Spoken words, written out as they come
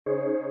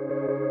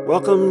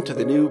Welcome to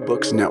the New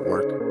Books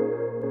Network.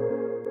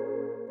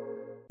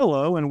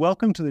 Hello, and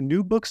welcome to the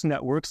New Books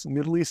Network's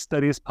Middle East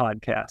Studies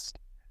podcast.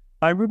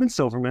 I'm Ruben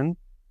Silverman,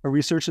 a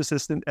research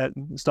assistant at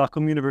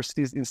Stockholm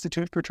University's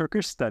Institute for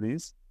Turkish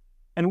Studies,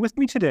 and with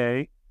me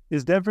today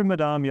is Devrim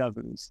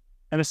Yavuz,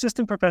 an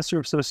assistant professor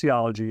of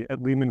sociology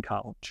at Lehman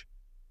College.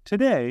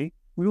 Today,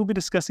 we will be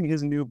discussing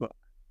his new book,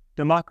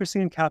 Democracy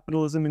and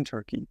Capitalism in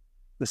Turkey,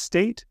 The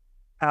State,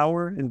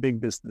 Power, and Big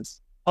Business,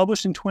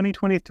 published in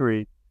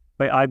 2023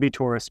 by IB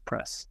Tauris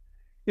Press.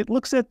 It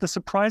looks at the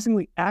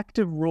surprisingly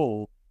active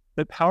role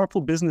that powerful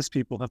business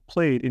people have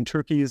played in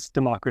Turkey's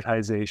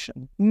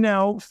democratization.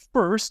 Now,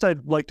 first,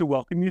 I'd like to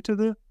welcome you to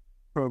the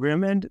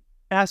program and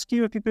ask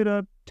you if you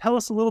could tell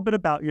us a little bit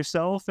about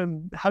yourself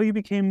and how you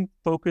became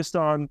focused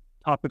on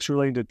topics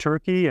relating to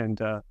Turkey and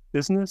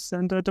business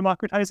and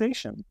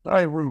democratization.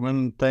 Hi,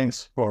 Ruben.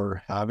 Thanks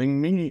for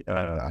having me.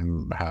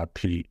 I'm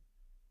happy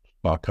to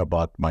talk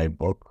about my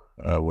book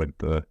with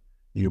the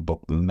New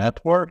Book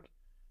Network.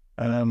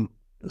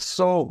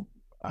 So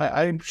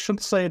I should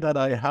say that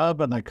I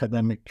have an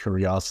academic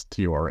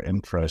curiosity or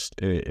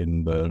interest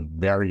in the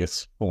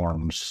various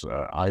forms,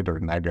 either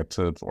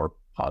negative or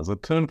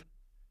positive.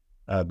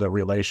 The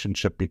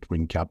relationship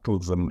between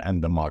capitalism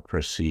and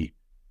democracy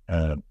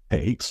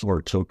takes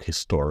or took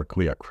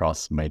historically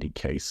across many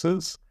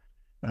cases.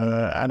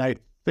 And I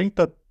think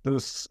that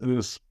this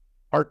is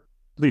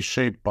partly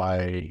shaped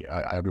by,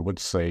 I would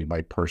say,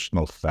 my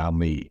personal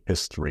family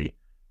history.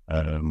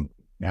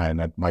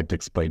 And that might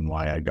explain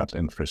why I got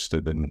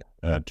interested in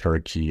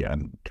Turkey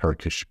and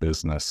Turkish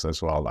business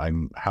as well.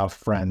 I'm half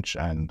French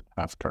and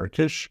half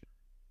Turkish.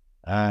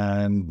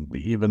 And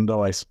even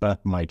though I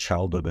spent my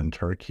childhood in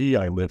Turkey,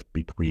 I lived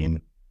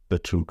between the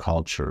two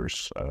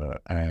cultures.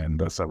 And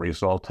as a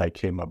result, I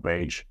came of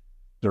age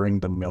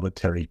during the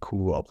military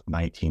coup of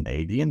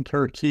 1980 in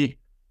Turkey.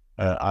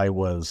 I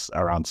was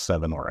around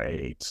 7 or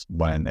 8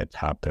 when it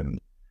happened.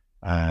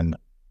 And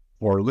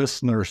for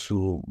listeners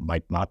who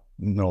might not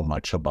know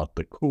much about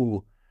the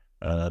coup,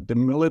 the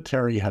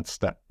military had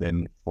stepped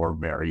in for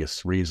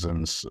various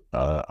reasons,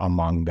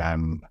 among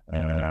them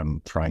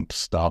trying to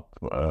stop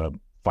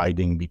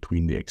fighting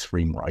between the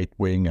extreme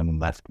right-wing and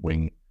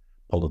left-wing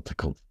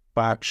political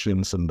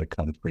factions in the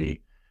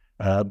country.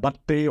 But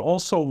they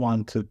also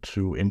wanted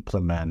to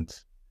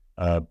implement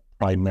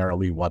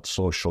primarily what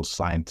social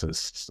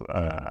scientists,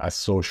 as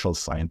social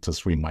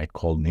scientists, we might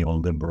call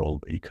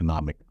neoliberal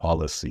economic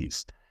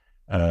policies.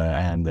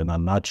 And in a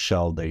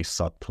nutshell, they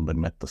sought to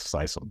limit the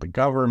size of the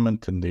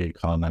government in the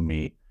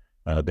economy.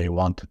 They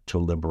wanted to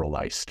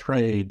liberalize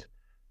trade,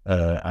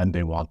 and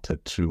they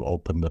wanted to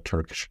open the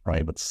Turkish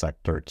private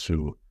sector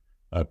to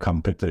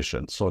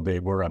competition. So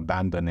they were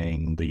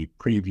abandoning the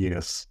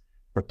previous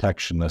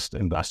protectionist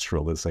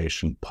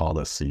industrialization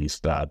policies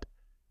that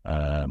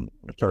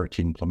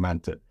Turkey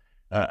implemented.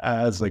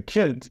 As a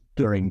kid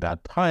during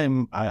that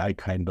time, I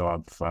kind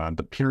of,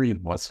 the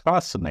period was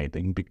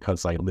fascinating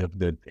because I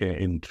lived it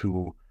in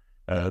two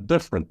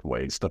different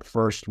ways. The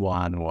first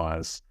one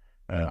was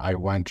I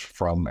went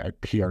from a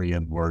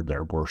period where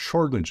there were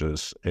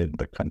shortages in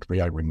the country.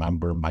 I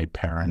remember my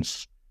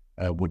parents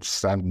would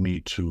send me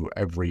to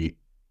every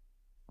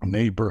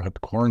neighborhood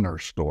corner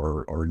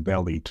store or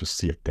deli to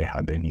see if they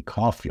had any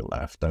coffee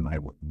left, and I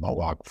would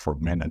walk for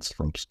minutes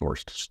from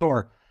stores to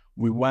store.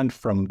 We went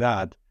from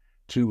that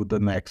to the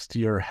next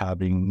year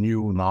having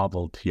new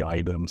novelty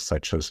items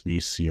such as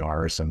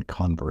VCRs and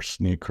Converse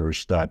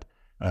sneakers that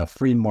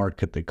free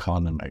market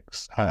economy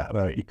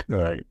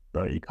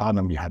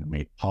had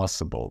made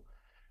possible.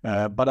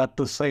 But at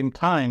the same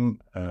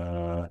time,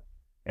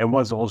 it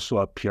was also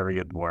a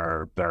period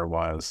where there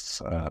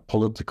was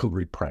political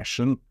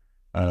repression.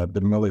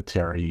 The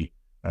military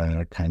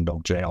kind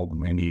of jailed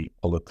many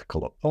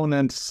political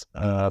opponents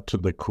to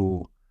the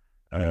coup.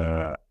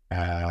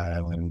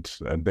 And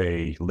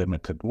they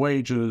limited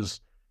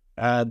wages.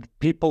 And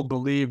people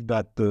believed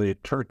that the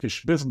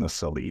Turkish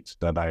business elite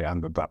that I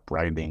ended up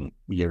writing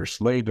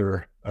years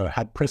later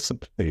had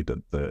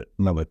precipitated the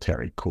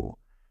military coup.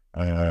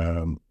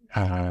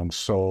 And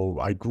so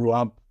I grew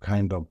up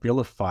kind of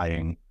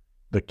vilifying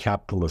the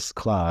capitalist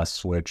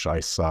class, which I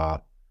saw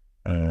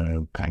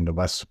kind of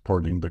as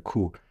supporting the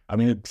coup. I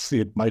mean,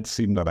 it might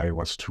seem that I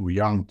was too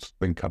young to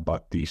think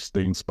about these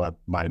things, but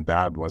my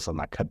dad was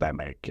an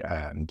academic,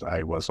 and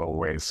I was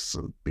always,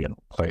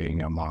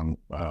 playing among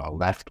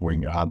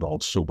left-wing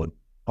adults who would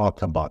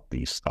talk about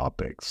these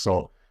topics.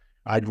 So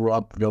I grew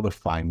up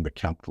vilifying the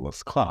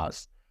capitalist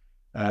class.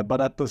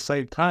 But at the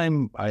same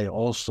time, I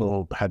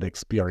also had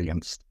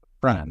experienced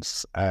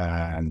France,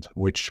 and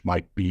which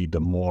might be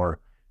the more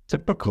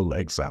typical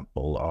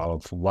example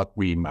of what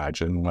we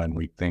imagine when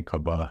we think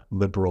of a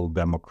liberal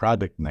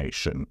democratic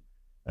nation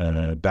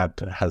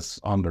that has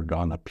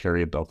undergone a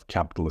period of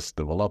capitalist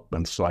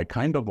development. So I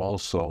kind of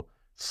also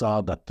saw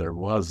that there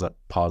was a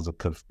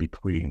positive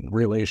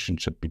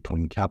relationship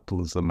between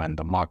capitalism and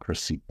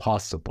democracy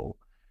possible.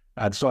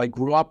 And so I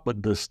grew up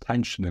with this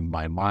tension in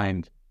my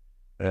mind,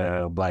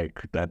 like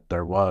that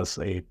there was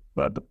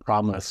the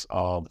promise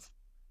of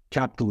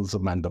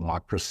capitalism and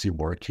democracy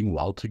working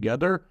well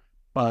together,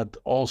 but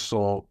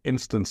also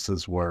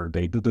instances where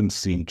they didn't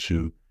seem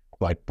to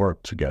quite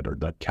work together,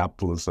 that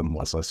capitalism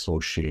was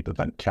associated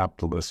and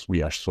capitalists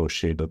we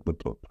associated with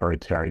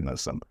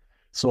authoritarianism.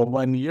 So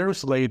when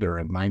years later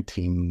in the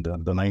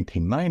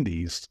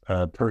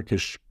 1990s,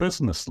 Turkish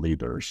business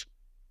leaders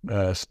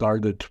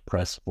started to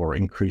press for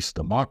increased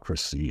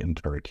democracy in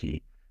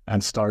Turkey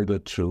and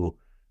started to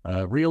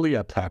really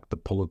attack the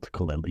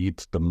political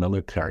elite, the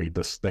military,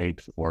 the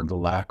state for the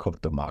lack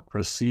of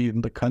democracy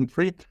in the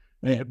country,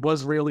 it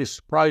was really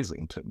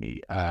surprising to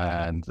me.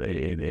 And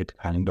it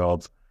kind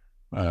of,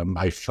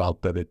 I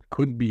felt that it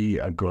could be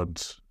a good,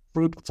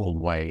 fruitful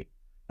way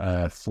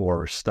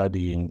for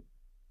studying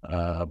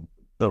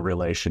the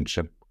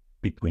relationship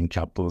between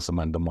capitalism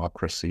and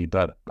democracy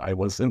that I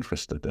was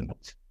interested in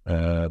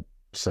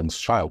since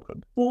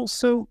childhood. Well,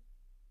 so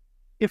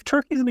if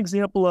Turkey is an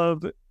example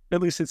of,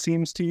 at least it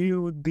seems to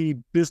you, the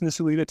business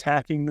elite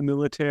attacking the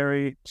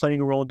military,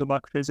 playing a role in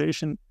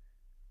democratization,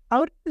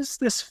 how does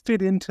this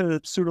fit into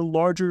sort of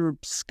larger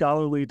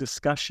scholarly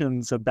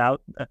discussions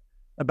about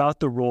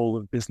the role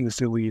of business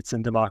elites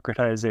in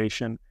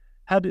democratization?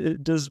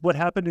 Does what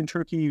happened in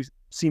Turkey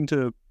seem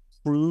to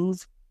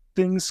prove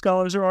things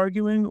scholars are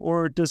arguing,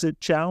 or does it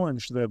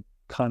challenge the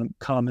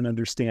common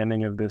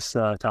understanding of this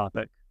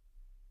topic?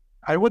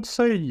 I would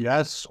say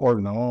yes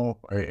or no.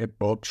 It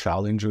both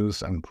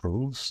challenges and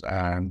proves,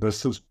 and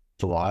this is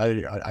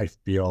why I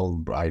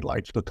feel I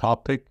like the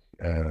topic,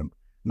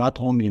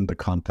 not only in the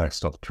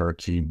context of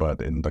Turkey,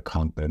 but in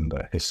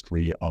the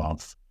history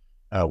of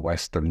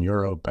Western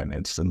Europe and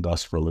its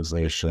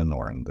industrialization,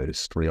 or in the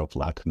history of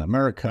Latin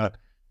America.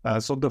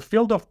 So the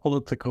field of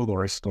political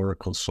or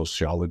historical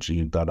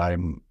sociology that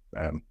I'm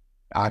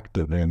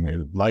active in,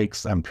 it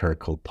likes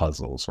empirical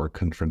puzzles or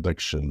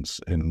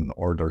contradictions in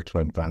order to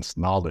advance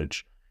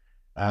knowledge.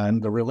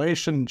 And the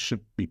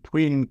relationship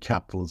between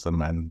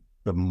capitalism and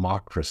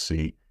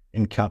democracy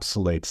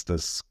encapsulates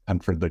this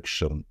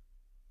contradiction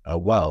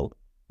well,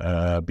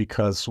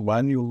 because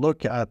when you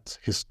look at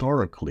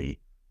historically,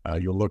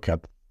 you look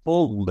at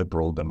full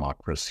liberal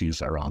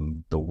democracies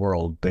around the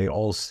world, they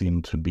all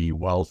seem to be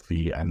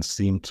wealthy and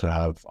seem to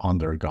have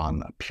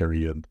undergone a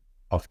period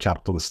of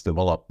capitalist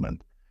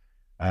development.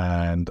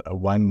 And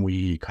when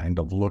we kind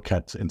of look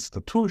at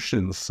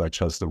institutions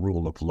such as the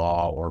rule of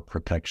law or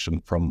protection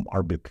from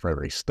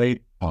arbitrary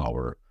state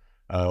power,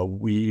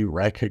 we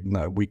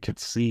could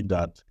see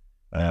that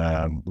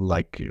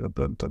like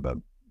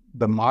the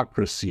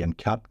democracy and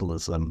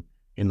capitalism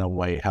in a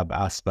way have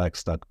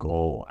aspects that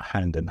go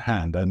hand in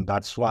hand. And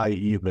that's why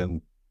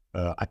even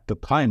at the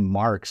time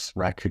Marx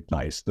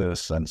recognized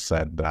this and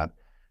said that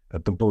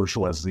the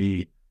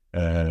bourgeoisie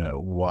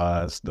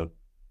was the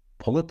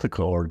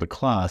political or the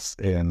class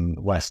in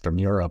Western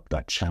Europe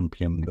that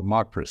championed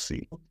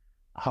democracy.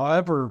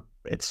 However,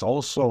 it's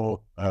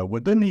also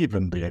within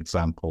even the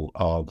example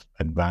of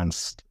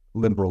advanced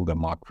liberal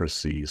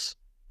democracies,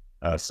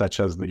 such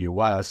as the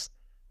US,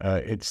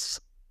 it's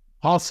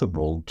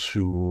possible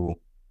to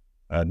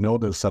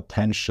notice a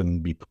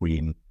tension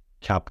between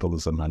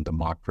capitalism and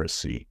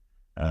democracy.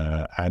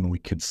 And we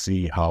could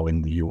see how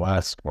in the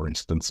US, for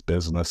instance,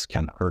 business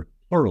can hurt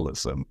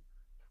pluralism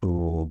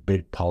through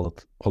big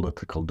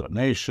political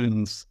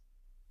donations,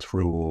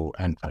 through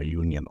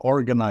anti-union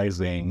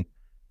organizing,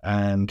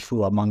 and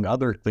through, among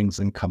other things,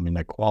 income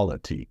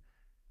inequality.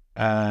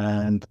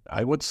 And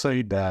I would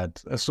say that,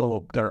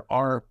 so there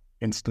are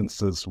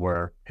instances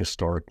where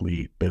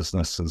historically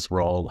business's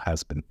role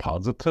has been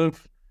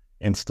positive,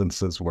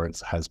 instances where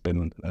it has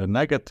been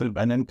negative.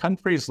 And in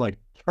countries like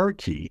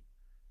Turkey,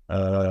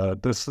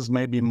 this is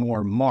maybe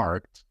more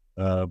marked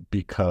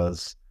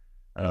because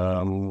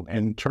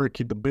in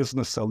Turkey, the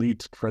business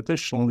elite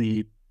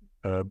traditionally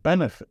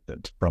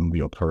benefited from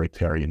the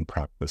authoritarian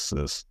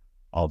practices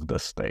of the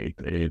state.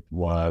 It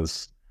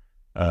was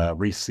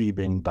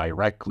receiving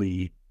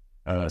directly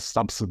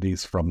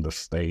subsidies from the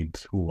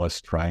state, who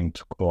was trying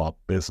to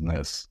co-opt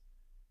business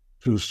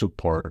to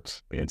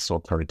support its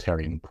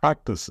authoritarian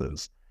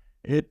practices.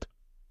 It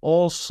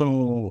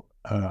also,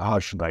 how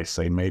should I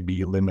say,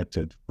 maybe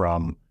limited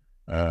from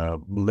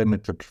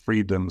limited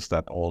freedoms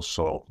that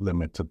also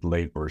limited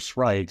labor's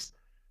rights.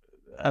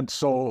 And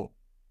so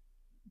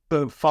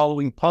the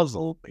following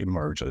puzzle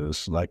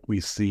emerges, like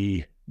we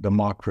see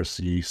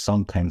democracy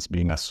sometimes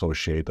being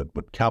associated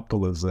with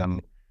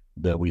capitalism,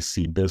 that we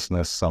see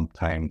business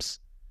sometimes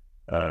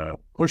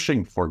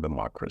pushing for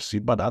democracy,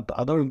 but at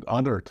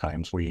other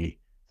times we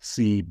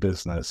see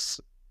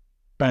business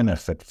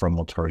benefit from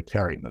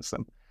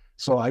authoritarianism.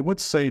 So I would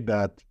say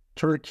that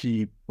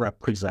Turkey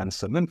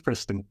represents an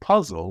interesting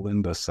puzzle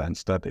in the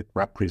sense that it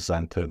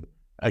represented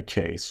a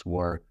case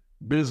where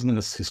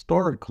business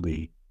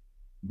historically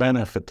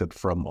benefited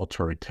from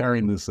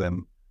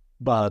authoritarianism,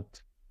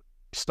 but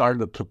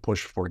started to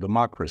push for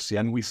democracy.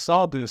 And we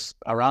saw this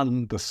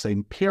around the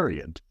same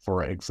period.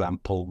 For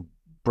example,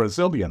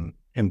 Brazilian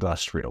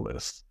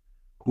industrialists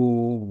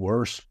who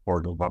were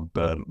supportive of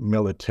the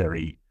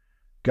military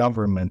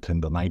government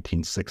in the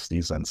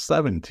 1960s and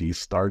 70s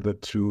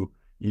started to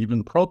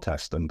even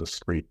protest in the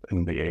street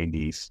in the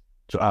 80s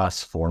to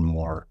ask for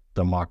more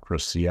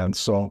democracy. And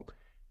so,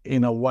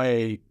 in a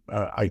way,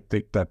 I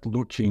think that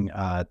looking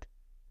at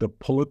the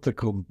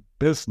political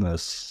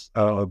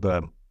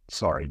the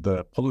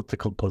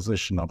political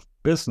position of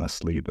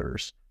business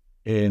leaders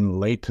in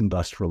late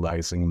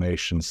industrializing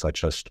nations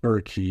such as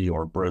Turkey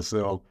or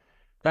Brazil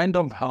kind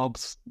of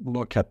helps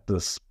look at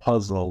this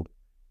puzzle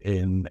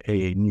in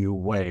a new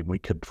way. We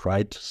could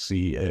try to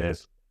see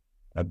if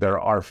there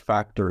are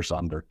factors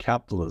under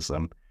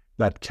capitalism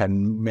that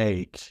can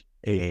make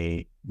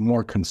a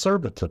more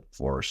conservative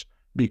force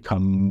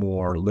become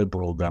more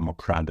liberal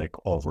democratic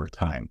over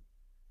time.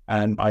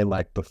 And I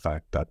like the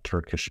fact that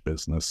Turkish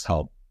business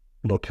helped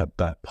look at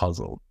that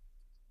puzzle.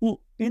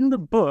 Well, in the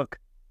book,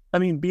 I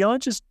mean,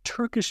 beyond just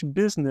Turkish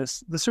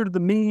business, the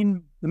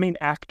main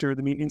actor,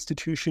 the main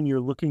institution you're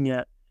looking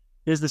at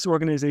is this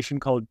organization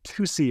called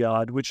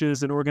TÜSİAD, which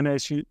is an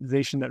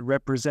organization that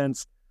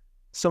represents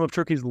some of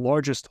Turkey's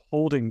largest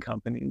holding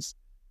companies.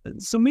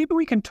 So maybe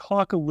we can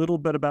talk a little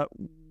bit about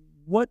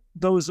what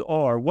those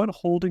are, what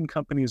holding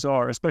companies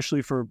are,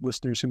 especially for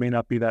listeners who may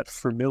not be that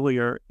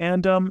familiar.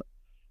 And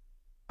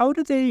how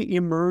do they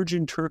emerge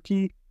in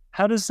Turkey?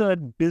 How does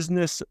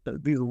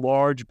these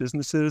large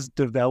businesses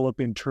develop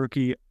in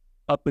Turkey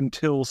up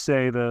until,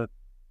 say, the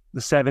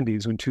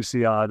 70s when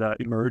TÜSİAD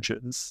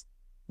emerges?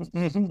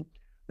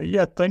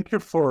 Yeah, thank you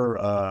for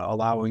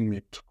allowing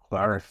me to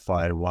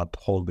clarify what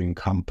holding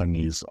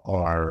companies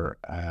are,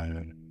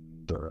 and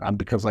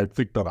because I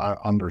think that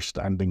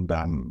understanding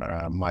them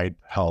might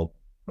help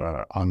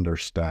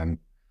understand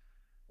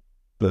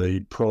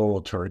the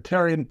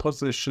pro-authoritarian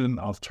position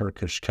of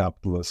Turkish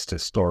capitalists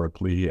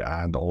historically,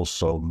 and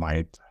also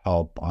might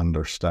help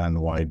understand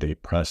why they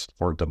pressed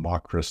for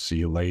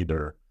democracy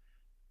later.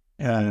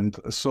 And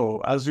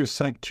so, as you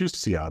said,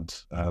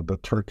 TÜSİAD, the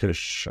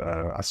Turkish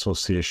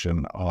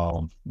Association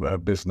of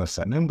Business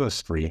and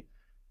Industry,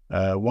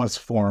 was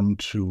formed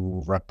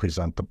to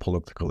represent the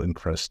political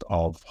interest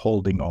of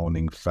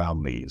owning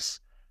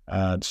families.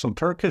 So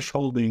Turkish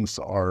holdings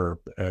are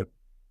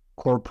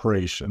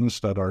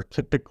corporations that are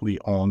typically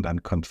owned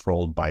and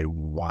controlled by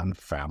one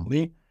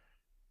family.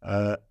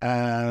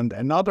 And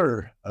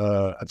another,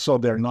 so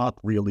they're not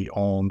really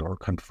owned or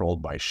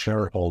controlled by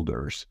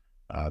shareholders,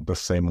 the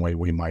same way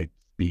we might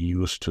be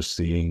used to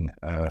seeing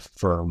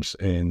firms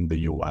in the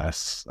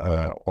US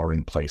or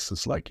in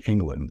places like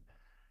England.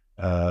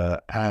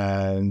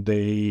 And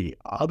the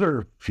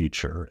other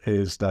feature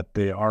is that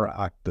they are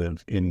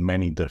active in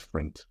many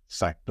different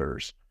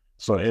sectors.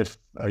 So if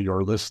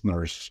your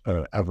listeners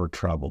ever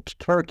travel to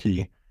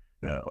Turkey,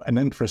 an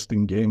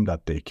interesting game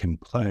that they can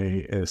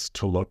play is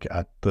to look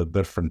at the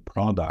different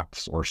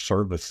products or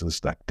services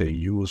that they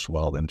use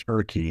while in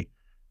Turkey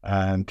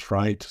and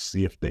try to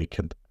see if they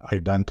can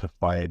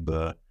identify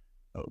the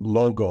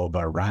logo of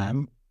a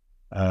ram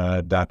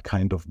that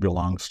kind of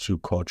belongs to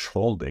Koç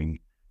Holding,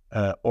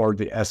 or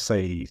the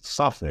SA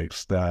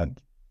suffix that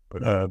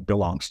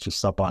belongs to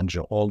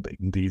Sabancı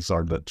Holding. These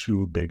are the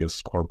two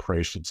biggest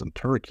corporations in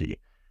Turkey.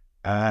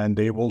 And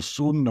they will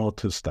soon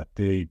notice that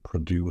they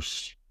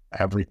produce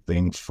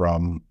everything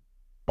from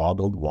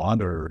bottled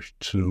water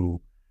to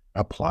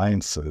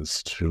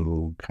appliances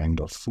to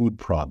kind of food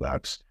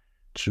products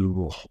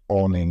to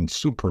owning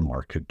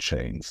supermarket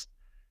chains.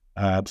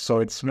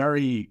 So it's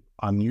very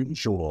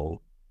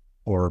unusual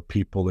for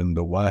people in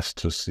the West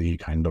to see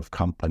kind of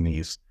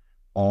companies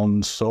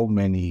own so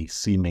many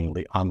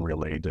seemingly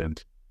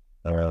unrelated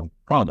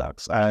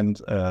products.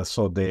 And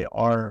so they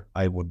are,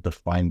 I would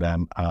define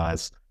them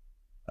as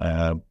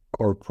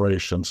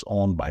corporations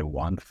owned by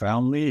one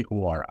family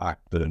who are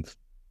active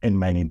in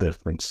many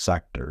different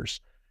sectors.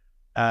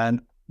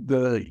 And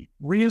the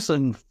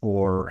reason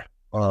for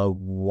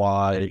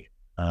why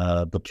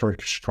the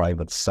Turkish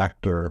private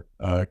sector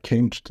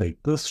came to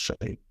take this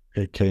shape,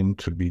 it came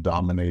to be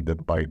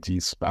dominated by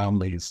these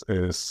families,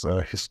 is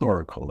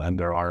historical, and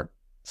there are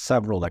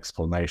several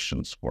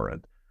explanations for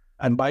it.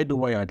 And by the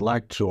way, I'd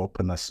like to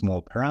open a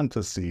small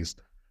parenthesis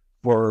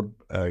for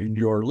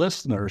your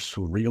listeners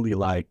who really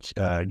like,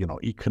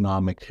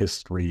 economic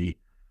history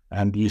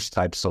and these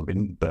types of,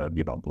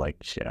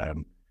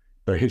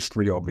 the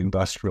history of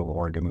industrial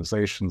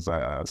organizations.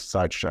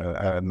 Such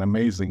an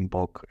amazing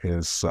book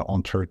is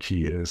on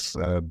Turkey is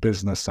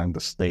Business and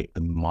the State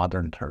in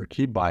Modern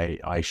Turkey by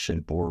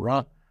Ayşe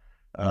Burra,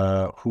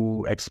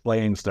 who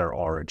explains their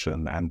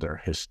origin and their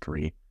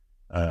history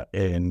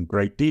in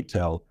great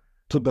detail,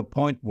 to the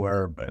point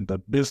where the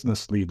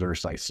business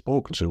leaders I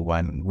spoke to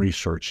when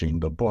researching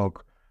the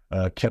book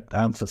kept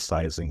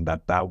emphasizing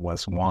that that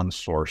was one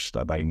source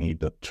that I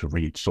needed to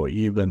read. So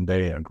even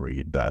they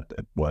agreed that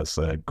it was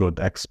a good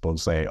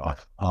expose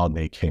of how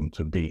they came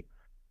to be.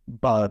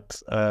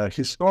 But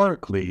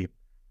historically,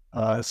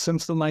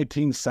 since the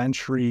 19th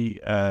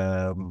century,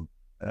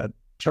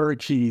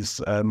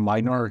 Turkey's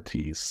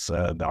minorities,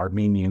 the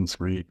Armenians,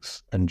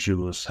 Greeks, and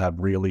Jews, have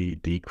really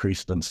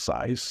decreased in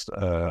size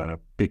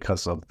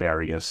because of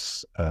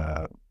various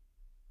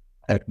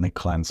ethnic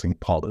cleansing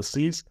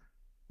policies.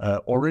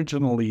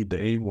 Originally,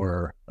 they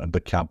were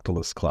the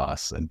capitalist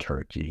class in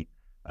Turkey,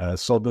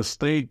 So the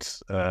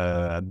state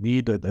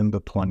needed in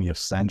the 20th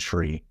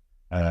century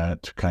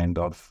to kind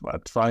of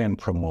try and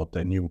promote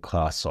a new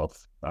class of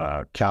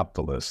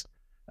capitalists.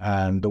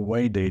 And the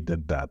way they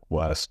did that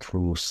was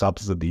through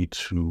subsidy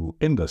to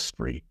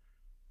industry.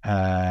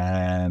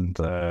 And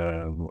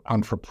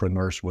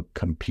entrepreneurs would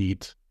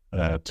compete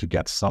to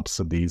get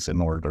subsidies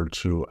in order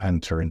to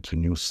enter into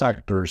new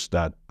sectors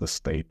that the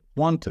state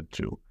wanted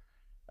to.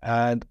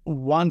 And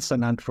once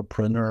an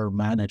entrepreneur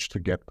managed to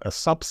get a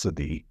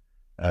subsidy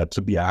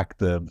to be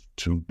active,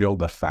 to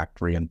build a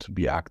factory and to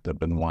be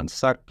active in one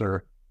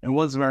sector, it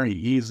was very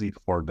easy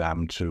for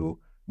them to,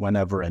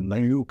 whenever a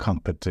new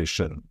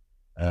competition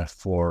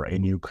for a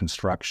new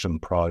construction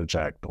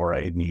project or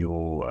a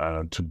new,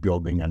 to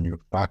building a new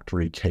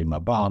factory came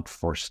about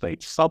for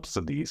state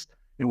subsidies,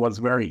 it was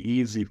very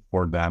easy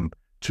for them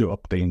to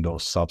obtain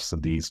those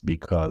subsidies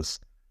because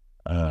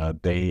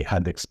they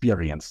had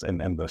experience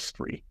in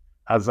industry.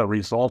 As a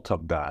result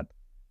of that,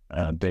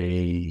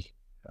 they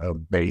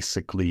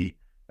basically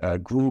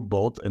grew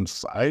both in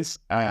size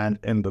and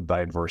in the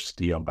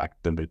diversity of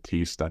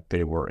activities that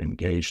they were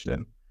engaged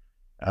in.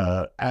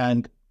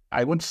 And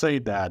I would say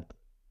that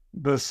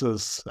this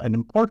is an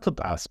important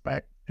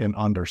aspect in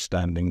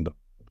understanding the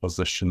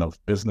position of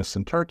business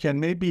in Turkey and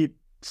maybe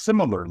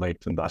similar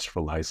late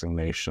industrializing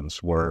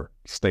nations where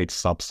state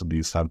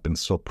subsidies have been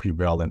so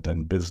prevalent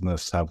and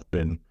business have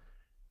been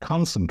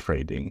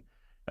concentrating.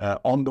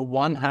 On the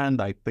one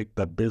hand, I think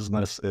that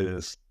business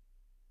is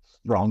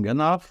strong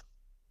enough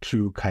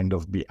to kind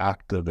of be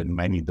active in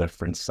many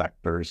different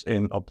sectors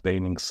in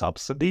obtaining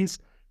subsidies.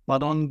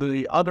 But on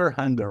the other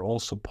hand, they're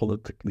also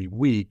politically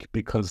weak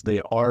because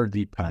they are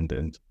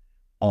dependent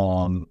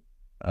on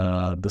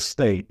the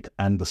state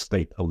and the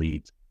state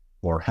elite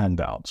for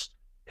handouts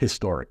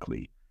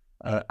historically.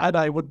 And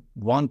I would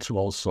want to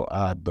also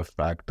add the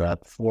fact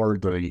that for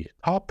the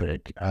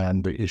topic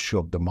and the issue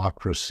of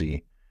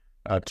democracy,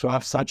 to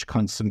have such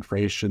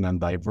concentration and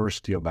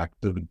diversity of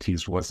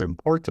activities was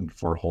important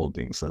for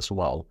holdings as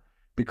well.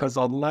 Because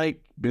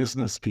unlike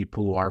business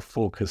people who are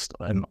focused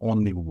on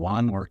only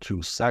one or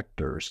two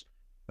sectors,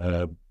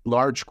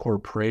 large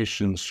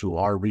corporations who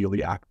are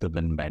really active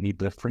in many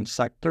different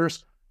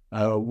sectors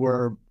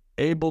were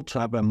able to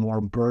have a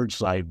more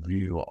bird's eye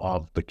view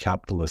of the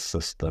capitalist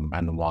system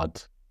and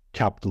what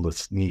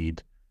capitalists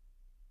need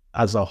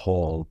as a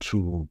whole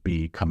to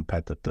be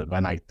competitive.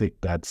 And I think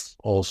that's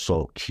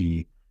also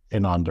key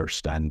in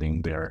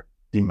understanding their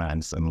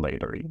demands in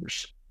later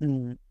years.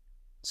 Mm.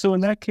 So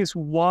in that case,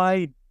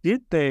 why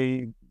did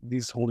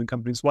these holding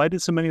companies, why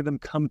did so many of them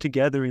come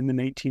together in the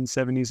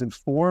 1970s and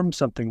form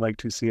something like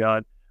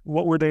TUSIAD?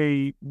 What were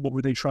they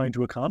trying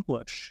to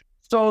accomplish?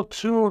 So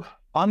to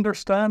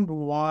understand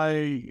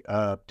why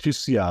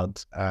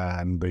TUSIAD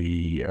and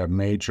the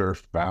major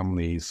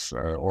families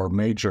or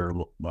major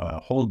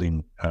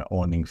holding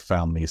owning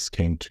families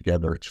came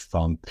together to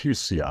found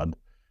TUSIAD,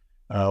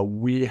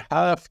 we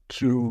have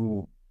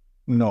to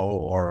know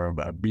or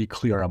be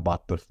clear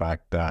about the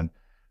fact that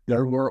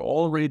there were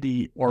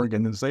already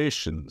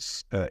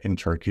organizations in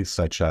Turkey,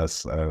 such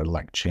as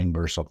like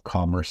chambers of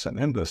commerce and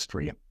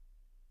industry,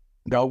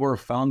 that were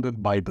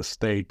founded by the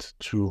state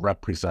to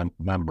represent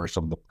members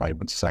of the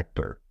private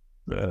sector.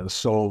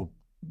 So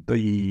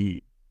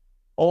the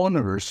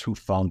owners who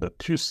founded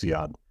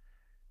TUSIAD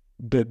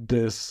did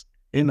this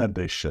in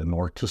addition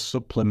or to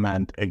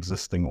supplement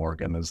existing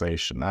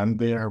organization. And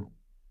there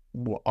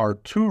are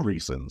two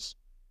reasons,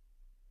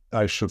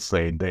 I should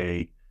say,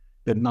 they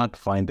did not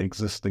find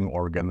existing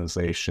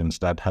organizations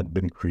that had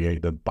been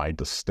created by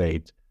the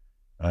state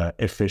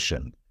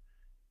efficient.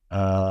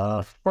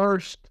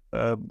 First,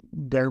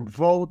 their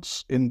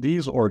votes in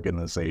these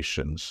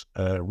organizations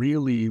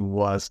really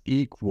was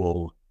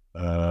equal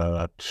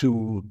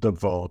to the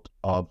vote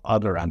of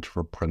other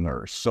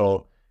entrepreneurs.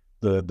 So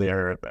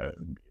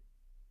the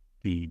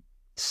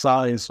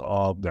size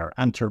of their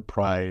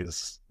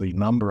enterprise, the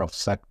number of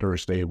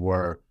sectors they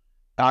were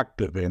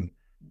active in,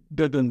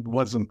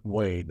 wasn't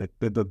weighed.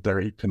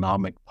 Their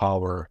economic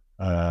power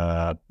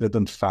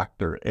didn't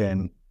factor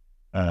in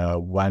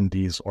when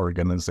these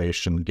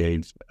organizations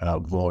gave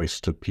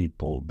voice to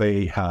people.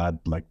 They had,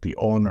 like the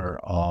owner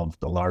of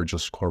the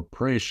largest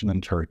corporation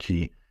in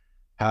Turkey,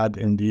 had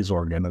in these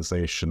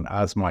organizations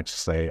as much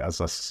say as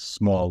a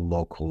small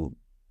local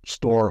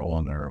store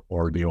owner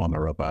or the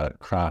owner of a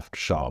craft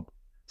shop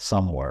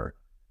somewhere.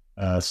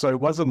 So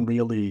it wasn't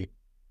really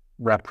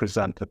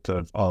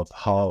representative of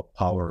how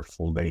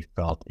powerful they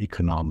felt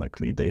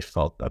economically. They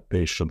felt that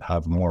they should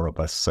have more of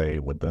a say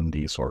within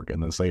these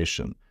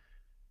organizations.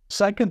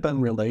 Second,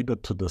 and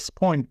related to this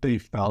point, they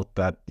felt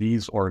that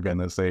these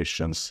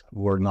organizations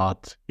were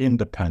not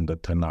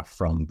independent enough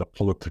from the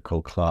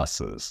political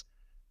classes.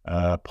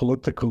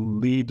 Political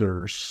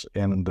leaders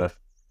in the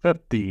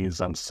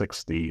 50s and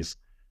 60s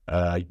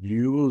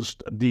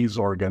used these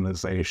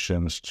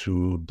organizations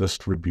to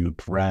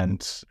distribute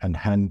rent and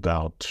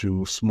handout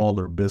to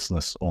smaller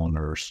business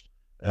owners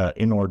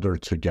in order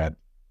to get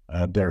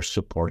their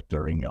support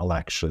during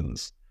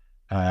elections.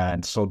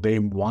 And so they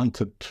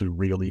wanted to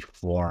really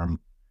form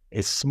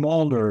a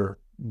smaller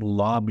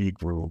lobby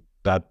group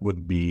that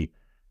would be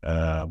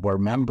where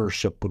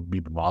membership would be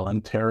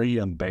voluntary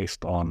and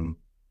based on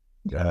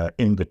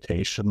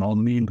invitation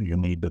only. You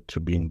needed to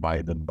be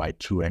invited by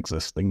 2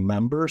 existing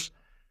members.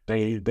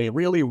 They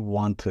really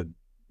wanted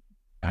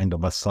kind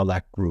of a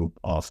select group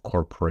of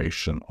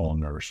corporation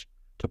owners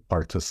to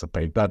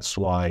participate. That's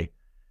why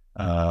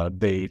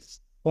they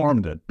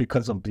formed it,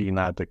 because of the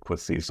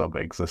inadequacies of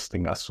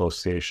existing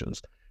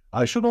associations.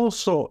 I should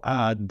also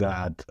add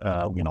that,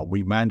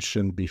 we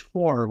mentioned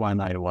before when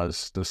I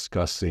was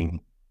discussing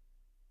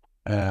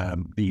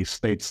the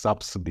state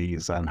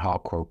subsidies and how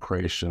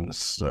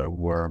corporations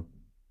were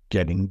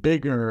getting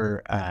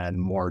bigger and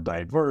more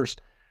diverse.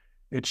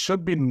 It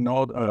should be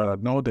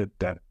noted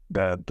that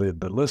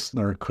the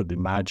listener could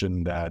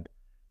imagine that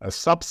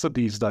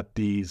subsidies that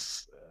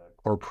these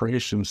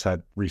corporations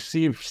had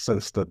received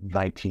since the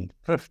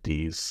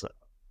 1950s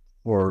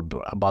for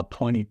about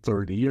 20,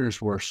 30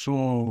 years were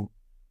so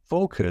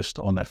focused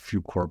on a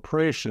few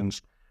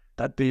corporations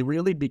that they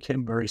really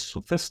became very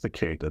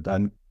sophisticated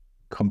and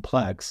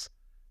complex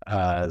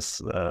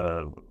as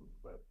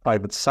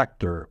private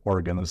sector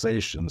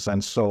organizations.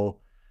 And so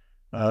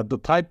the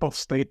type of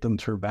state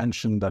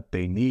intervention that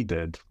they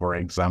needed, for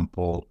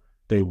example,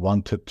 they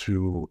wanted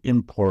to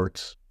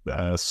import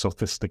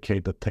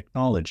sophisticated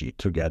technology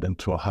to get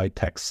into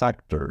high-tech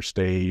sectors.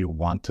 They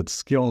wanted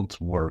skilled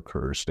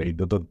workers. They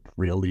didn't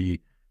really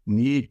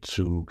need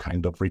to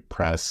kind of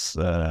repress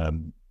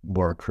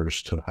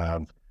workers to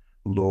have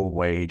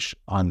low-wage,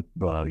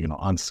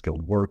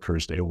 unskilled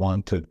workers. They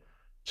wanted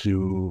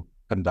to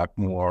conduct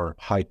more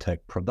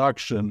high-tech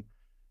production.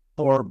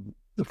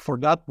 For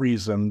that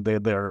reason,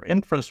 their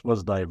interest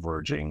was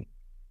diverging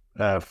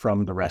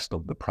from the rest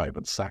of the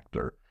private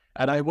sector.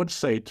 And I would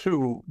say,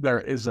 too,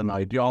 there is an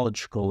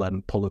ideological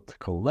and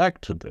political leg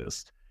to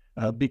this.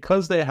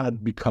 Because they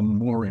had become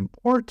more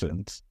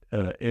important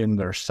in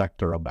their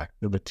sector of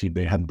activity,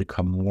 they had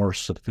become more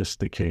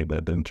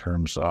sophisticated in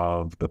terms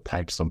of the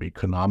types of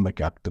economic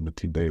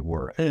activity they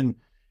were in.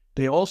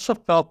 They also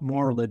felt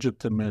more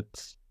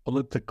legitimate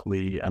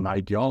politically and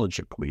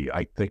ideologically.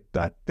 I think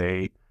that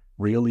they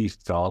really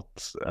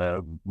felt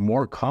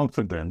more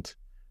confident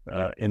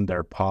in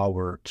their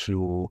power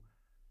to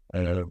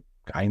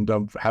kind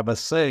of have a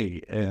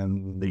say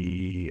in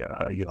the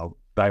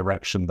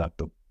direction that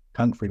the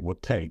country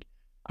would take.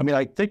 I mean,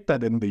 I think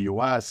that in the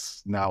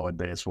U.S.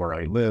 nowadays, where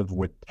I live,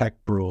 with tech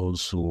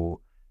bros who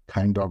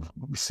kind of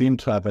seem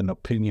to have an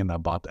opinion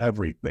about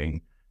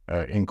everything,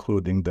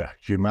 including the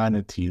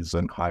humanities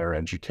and higher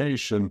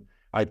education,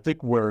 I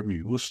think we're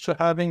used to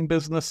having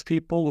business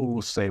people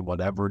who say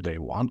whatever they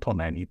want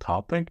on any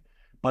topic.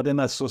 But in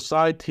a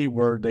society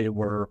where they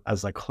were,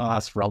 as a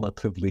class,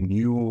 relatively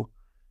new,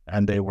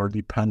 and they were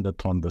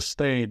dependent on the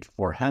state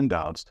for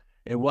handouts,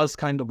 it was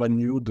kind of a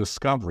new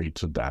discovery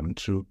to them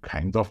to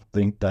kind of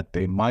think that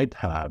they might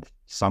have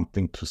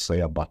something to say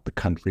about the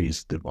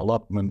country's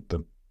development,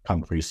 the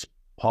country's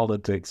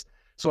politics.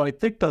 So I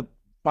think that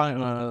by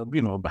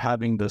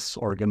having this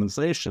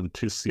organization,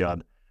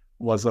 TUSIAD,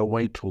 was a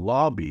way to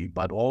lobby,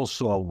 but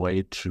also a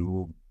way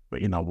to,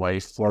 in a way,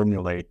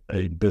 formulate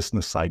a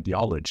business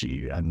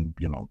ideology and,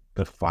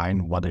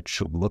 define what it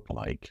should look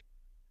like.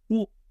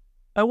 Well,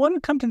 I want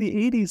to come to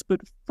the 80s,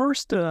 but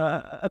first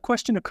a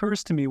question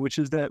occurs to me, which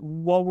is that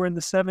while we're in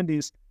the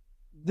 70s,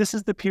 this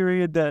is the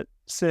period that,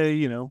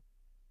 say, some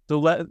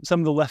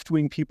of the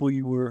left-wing people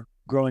you were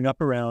growing up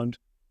around,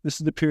 this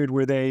is the period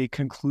where they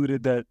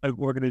concluded that an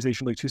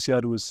organization like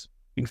TUSIAD was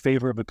in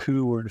favor of a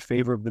coup or in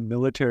favor of the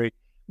military.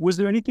 Was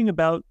there anything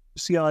about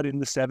TUSIAD in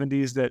the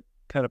 70s that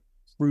kind of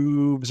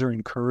proves or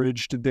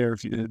encouraged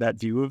that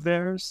view of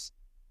theirs?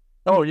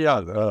 Oh,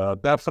 yeah,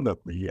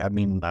 definitely. I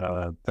mean,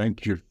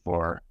 thank you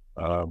for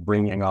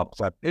bringing up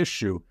that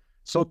issue.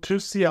 So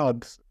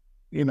TUSIAD,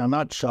 in a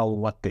nutshell,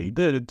 what they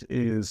did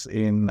is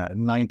in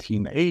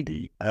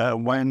 1980,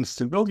 when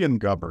civilian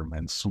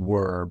governments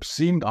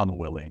seemed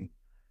unwilling,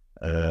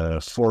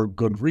 for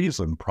good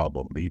reason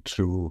probably,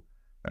 to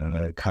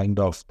kind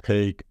of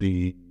take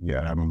the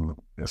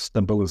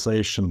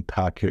stabilization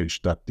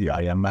package that the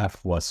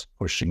IMF was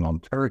pushing on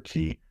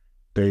Turkey.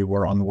 They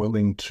were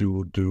unwilling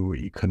to do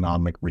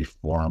economic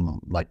reform,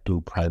 like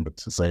do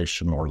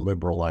privatization or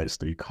liberalize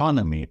the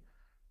economy,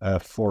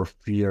 for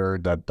fear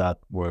that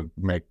would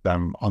make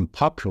them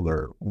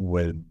unpopular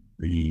with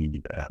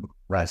the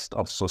rest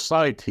of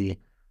society.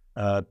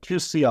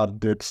 TUSIAD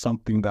did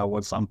something that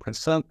was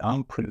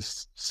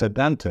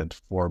unprecedented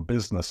for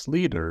business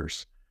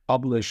leaders,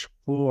 published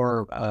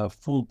 4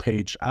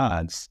 full-page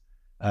ads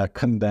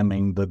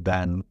condemning the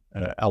then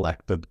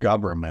elected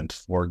government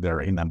for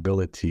their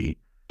inability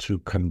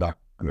to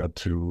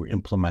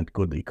implement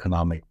good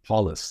economic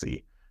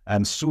policy.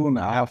 And soon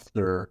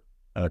after,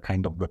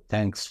 kind of the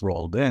tanks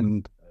rolled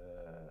in,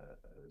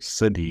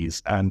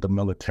 cities, and the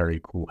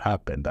military coup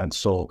happened. And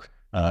so,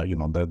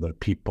 the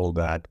people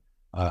that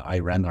I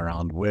ran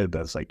around with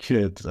as a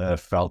kid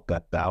felt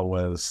that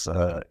was,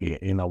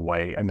 in a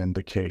way, an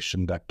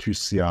indication that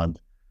TUSIAD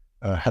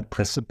had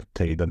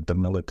precipitated the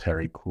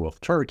military coup of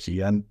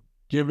Turkey. And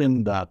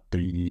given that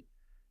the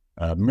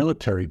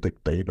military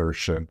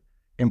dictatorship,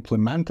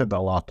 implemented a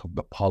lot of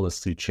the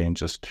policy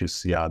changes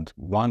Tusiad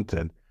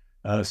wanted,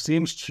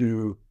 seems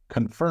to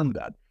confirm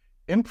that.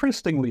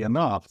 Interestingly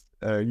enough,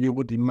 you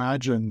would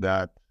imagine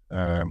that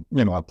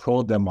a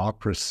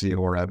pro-democracy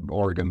or an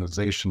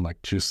organization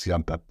like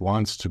Tusiad that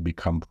wants to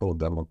become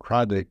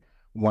pro-democratic,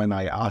 when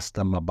I asked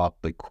them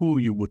about the coup,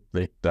 you would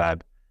think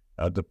that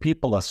the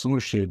people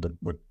associated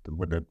with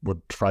it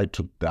would try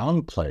to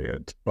downplay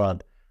it.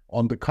 But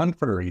on the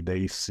contrary,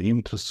 they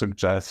seem to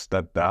suggest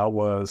that that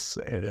was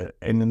an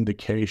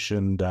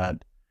indication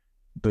that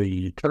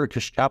the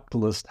Turkish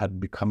capitalists had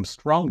become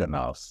strong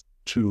enough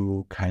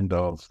to kind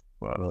of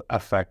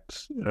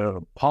affect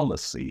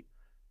policy.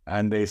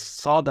 And they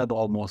saw that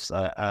almost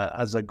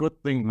as a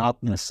good thing,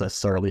 not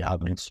necessarily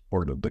having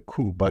supported the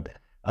coup, but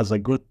as a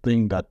good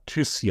thing that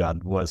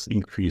Tusiad was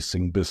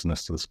increasing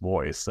business's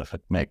voice, if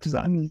it makes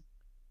sense.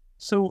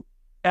 So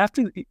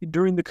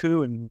during the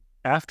coup and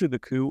after the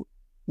coup,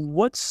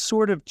 what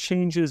sort of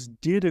changes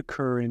did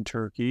occur in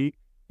Turkey,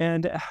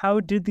 and how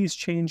did these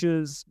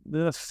changes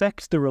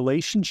affect the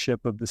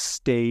relationship of the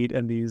state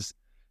and these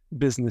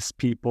business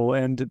people,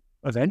 and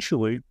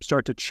eventually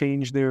start to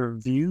change their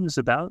views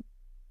about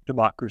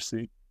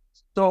democracy?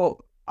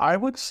 So I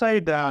would say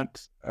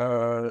that,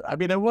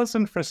 it was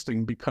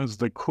interesting because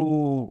the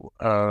coup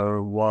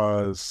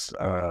was,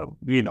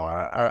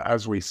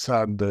 as we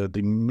said,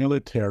 the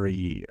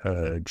military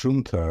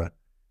junta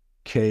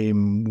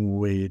came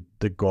with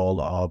the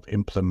goal of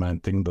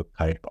implementing the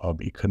type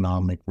of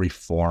economic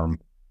reform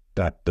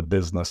that the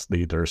business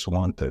leaders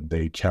wanted.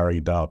 They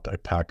carried out a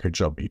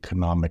package of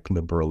economic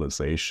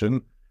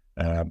liberalization.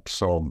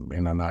 So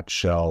in a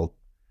nutshell,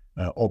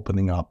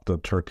 opening up the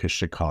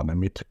Turkish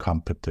economy to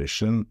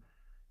competition.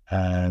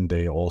 And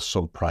they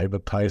also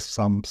privatized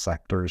some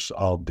sectors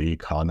of the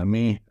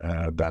economy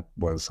that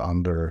was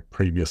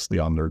previously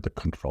under the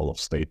control of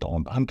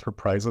state-owned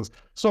enterprises.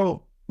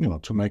 So,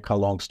 to make a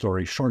long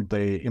story short,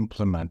 they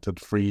implemented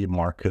free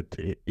market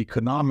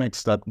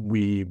economics that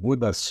we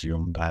would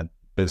assume that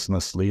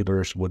business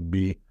leaders would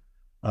be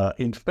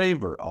in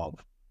favor of.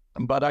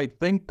 But I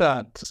think in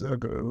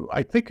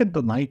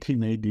the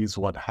 1980s,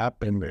 what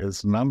happened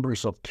is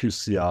members of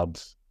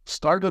Tusiad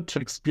started to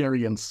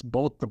experience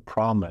both the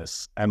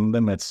promise and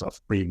limits of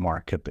free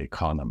market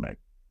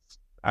economics.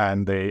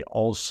 And they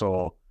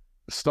also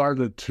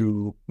started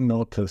to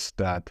notice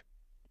that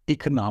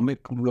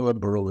economic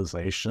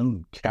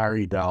liberalization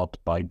carried out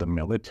by the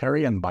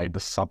military and by the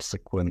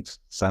subsequent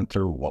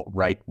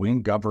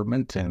center-right-wing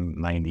government in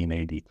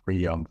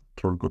 1983 of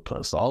Turgut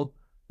Özal,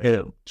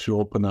 to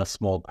open a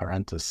small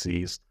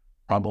parenthesis,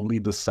 probably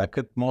the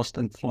second most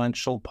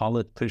influential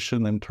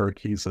politician in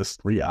Turkey's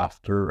history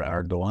after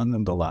Erdogan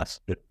in the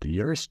last 50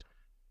 years,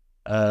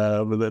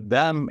 with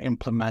them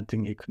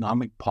implementing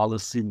economic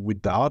policy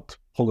without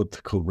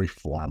political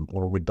reform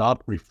or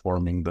without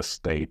reforming the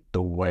state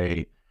the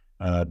way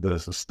the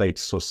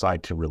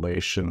state-society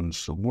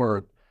relations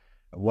work,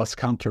 was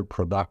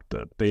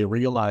counterproductive. They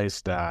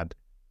realized that,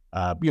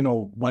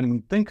 when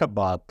you think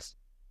about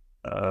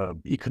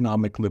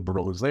economic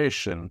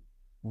liberalization,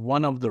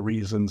 one of the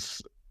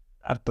reasons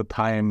at the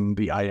time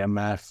the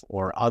IMF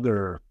or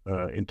other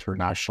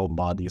international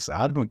bodies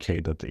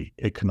advocated the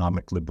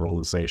economic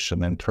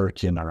liberalization in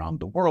Turkey and around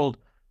the world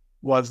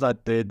was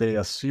that they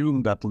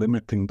assumed that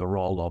limiting the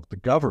role of the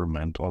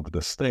government, of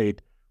the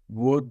state,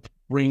 would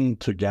bring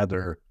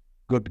together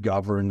good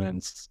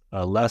governance,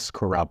 less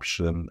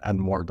corruption, and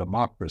more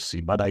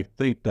democracy. But I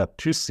think that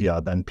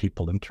Tusiad and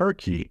people in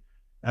Turkey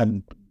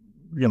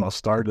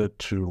started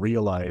to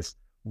realize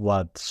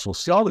what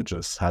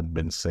sociologists had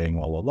been saying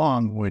all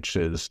along, which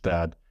is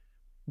that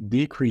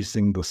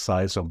decreasing the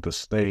size of the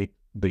state,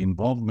 the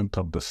involvement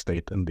of the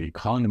state in the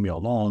economy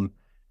alone,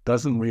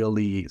 doesn't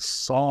really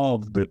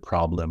solve the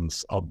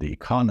problems of the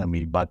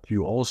economy, but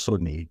you also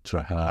need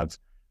to have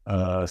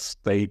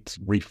state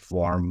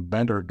reform,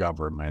 better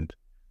government,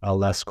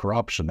 less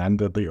corruption. And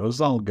the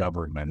Özal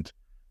government,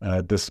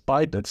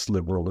 despite its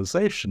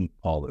liberalization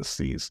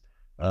policies,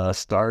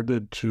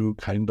 started to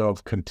kind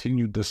of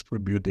continue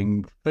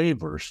distributing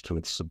favors to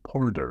its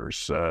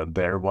supporters.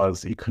 There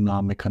was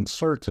economic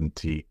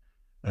uncertainty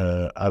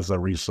as a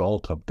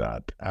result of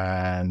that.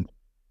 And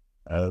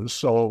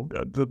so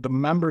the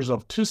members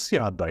of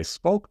Tusiad I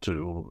spoke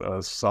to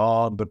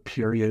saw the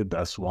period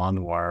as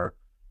one where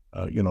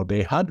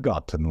they had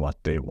gotten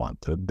what they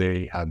wanted.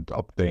 They had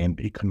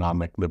obtained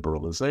economic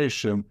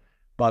liberalization,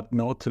 but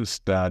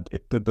noticed that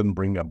it didn't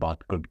bring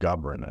about good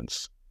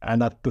governance.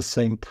 And at the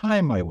same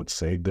time, I would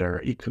say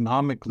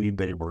economically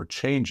they were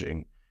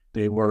changing.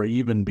 They were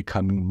even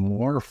becoming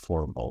more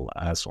formal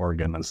as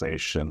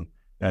organization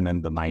than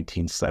in the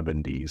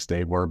 1970s.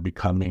 They were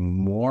becoming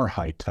more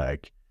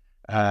high-tech.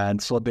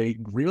 And so they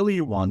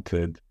really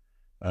wanted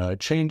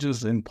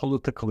changes in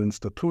political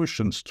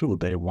institutions too.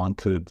 They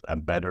wanted a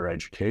better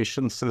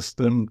education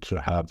system to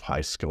have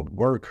high-skilled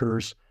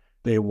workers.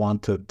 They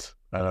wanted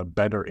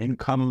better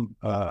income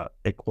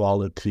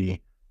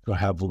equality, to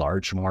have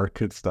large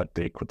markets that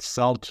they could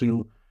sell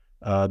to.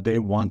 They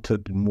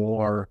wanted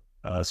more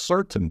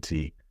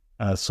certainty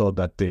so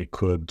that they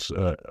could,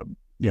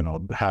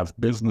 have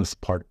business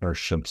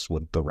partnerships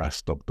with the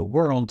rest of the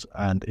world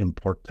and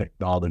import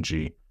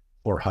technology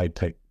for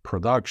high-tech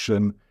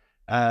production.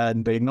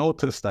 And they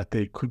noticed that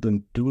they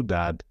couldn't do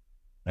that,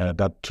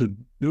 that to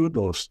do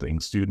those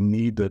things, you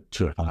needed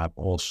to have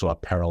also a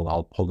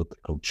parallel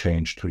political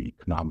change to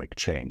economic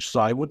change. So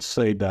I would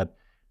say that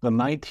the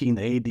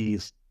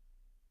 1980s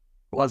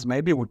was,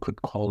 maybe we could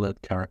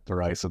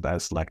characterize it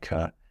as like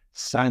a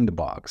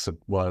sandbox. It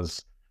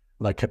was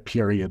like a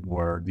period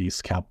where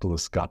these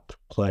capitalists got to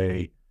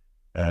play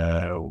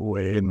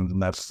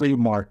in a free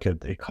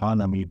market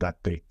economy that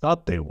they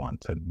thought they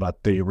wanted,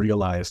 but they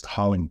realized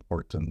how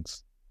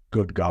important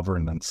good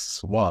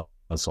governance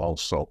was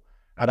also.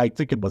 And I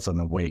think it was an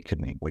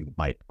awakening, we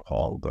might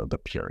call the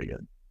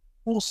period.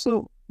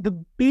 Also, the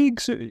big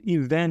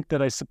event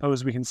that I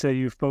suppose we can say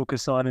you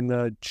focus on in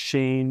the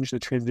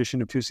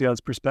transition of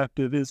Tuciyad's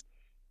perspective is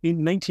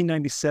in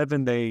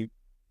 1997, they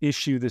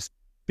issue this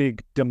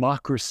big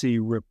democracy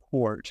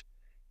report.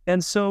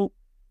 And so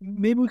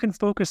maybe we can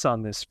focus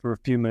on this for a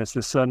few minutes,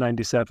 this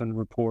 97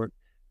 report,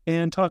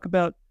 and talk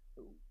about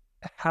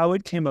how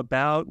it came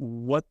about,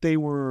 what they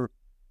were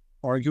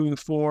arguing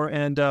for,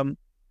 and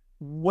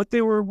what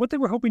they were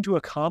hoping to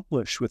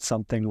accomplish with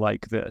something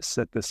like this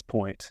at this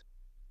point.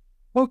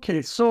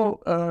 Okay,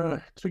 so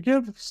to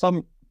give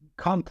some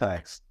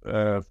context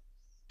to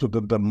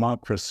the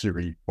democracy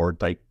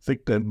report, I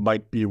think that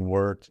might be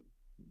worth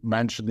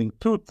mentioning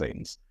two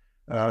things.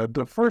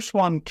 The first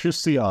one,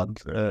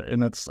 Tuciyad,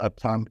 in its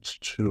attempt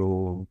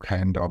to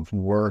kind of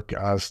work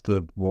as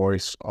the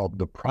voice of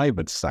the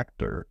private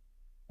sector,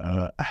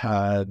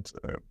 had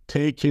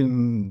had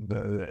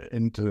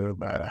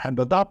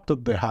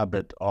adopted the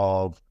habit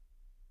of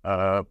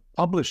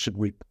publishing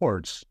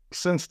reports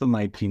since the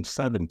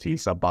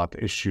 1970s about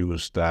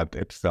issues that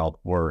it felt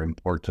were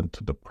important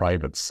to the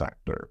private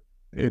sector.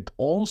 It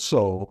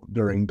also,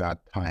 during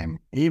that time,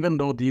 even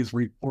though these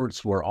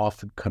reports were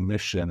often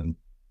commissioned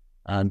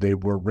and they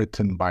were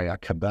written by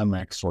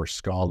academics or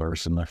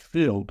scholars in the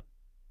field,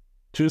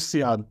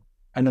 Tuciyad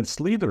and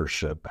its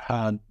leadership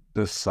had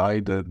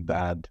decided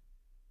that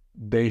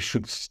they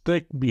should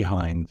stick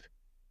behind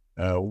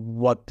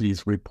what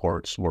these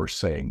reports were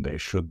saying. They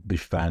should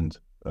defend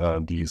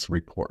these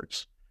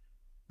reports.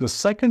 The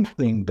second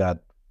thing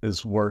that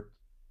is worth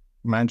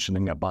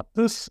mentioning about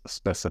this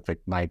specific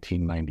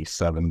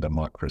 1997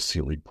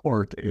 democracy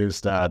report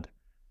is that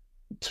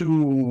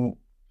to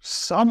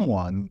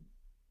someone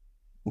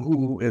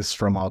who is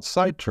from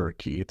outside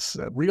Turkey, it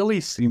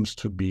really seems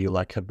to be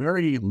like a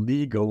very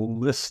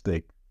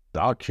legalistic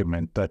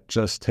document that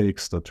just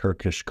takes the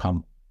Turkish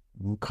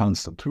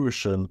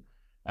constitution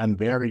and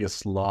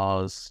various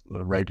laws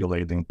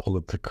regulating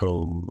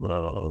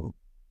political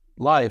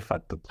life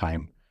at the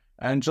time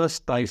and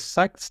just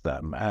dissects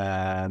them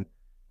and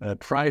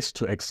tries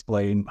to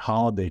explain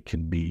how they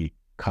can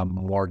become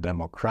more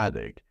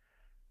democratic.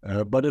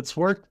 But it's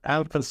worth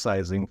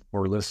emphasizing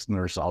for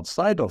listeners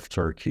outside of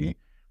Turkey,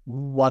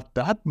 what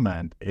that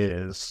meant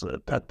is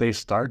that they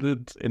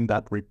started in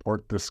that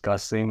report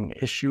discussing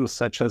issues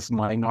such as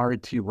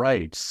minority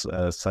rights,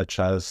 such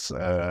as,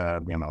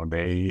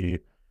 they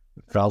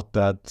felt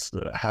that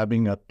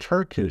having a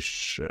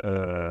Turkish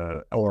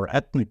or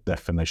ethnic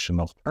definition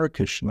of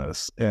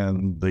Turkishness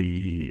in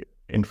the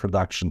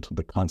introduction to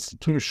the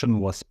Constitution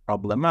was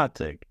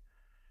problematic.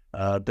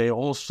 They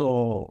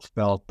also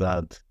felt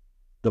that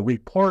the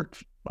report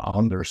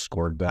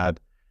underscored that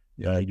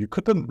you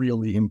couldn't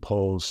really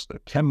impose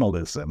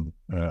Kemalism,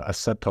 a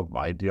set of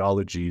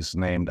ideologies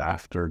named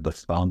after the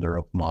founder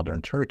of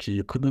modern Turkey.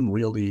 You couldn't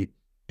really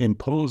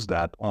impose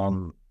that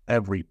on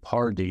every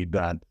party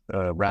that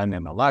ran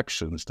in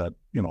elections, that,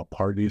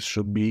 parties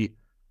should be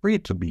free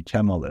to be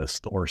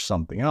Kemalist or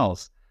something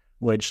else,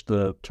 which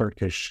the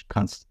Turkish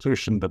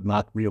constitution did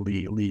not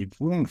really leave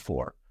room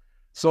for.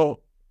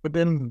 So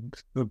within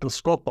the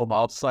scope of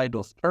outside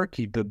of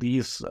Turkey,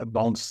 these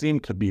don't seem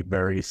to be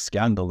very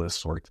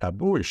scandalous or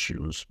taboo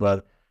issues,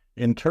 but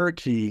in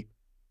Turkey,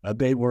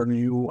 they were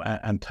new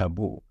and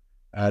taboo.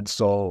 And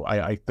so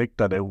I think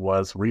that it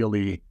was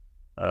really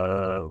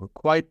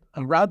quite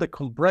a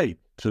radical break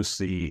to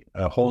see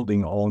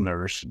holding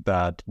owners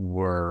that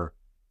were,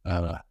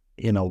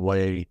 in a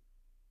way,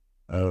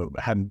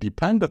 had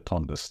depended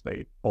on the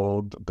state,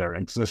 owed their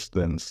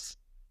existence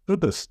to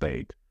the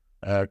state,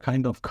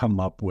 kind of come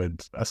up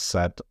with a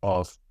set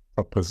of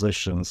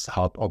propositions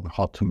on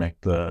how to make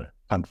the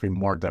country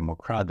more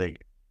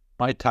democratic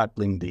by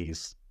tackling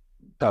these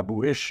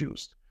taboo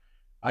issues.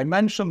 I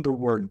mentioned the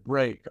word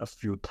break a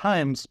few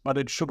times, but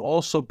it should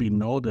also be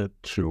noted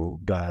too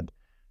that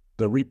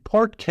the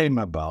report came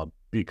about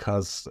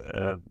because,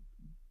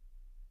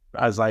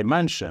 as I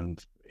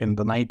mentioned, in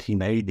the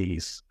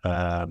 1980s,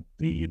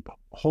 the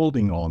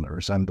holding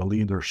owners and the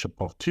leadership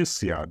of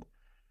Tuciyad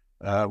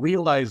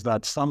realized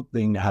that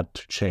something had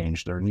to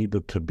change. There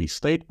needed to be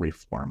state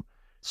reform.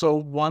 So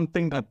one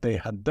thing that they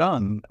had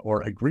done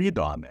or agreed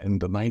on in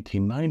the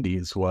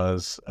 1990s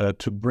was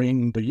to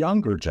bring the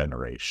younger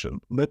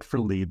generation,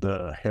 literally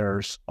the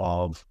heirs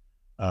of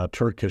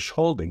Turkish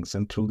holdings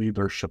into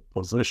leadership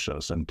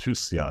positions in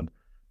TÜSİAD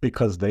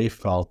because they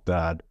felt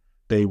that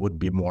they would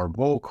be more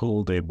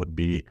vocal, they would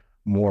be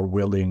more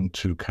willing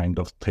to kind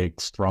of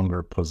take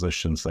stronger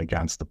positions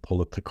against the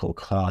political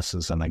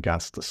classes and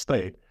against the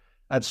state.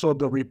 And so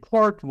the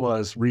report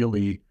was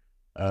really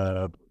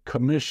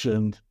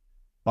commissioned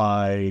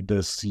by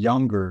this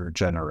younger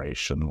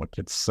generation, we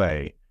could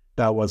say,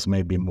 that was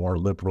maybe more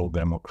liberal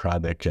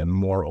democratic and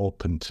more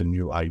open to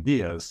new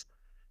ideas.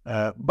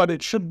 But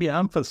it should be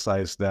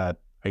emphasized that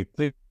I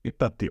think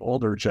that the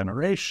older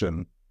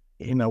generation,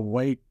 in a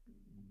way,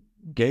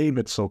 gave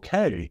its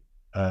okay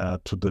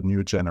to the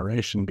new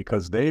generation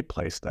because they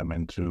placed them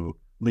into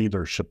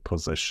leadership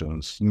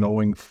positions,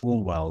 knowing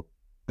full well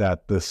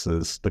that this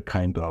is the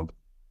kind of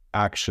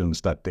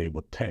actions that they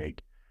would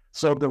take.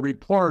 So the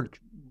report,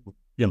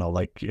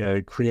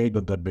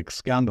 created a big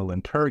scandal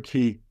in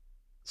Turkey.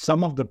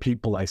 Some of the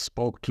people I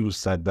spoke to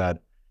said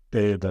that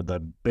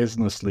the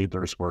business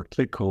leaders were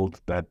tickled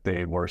that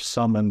they were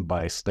summoned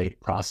by state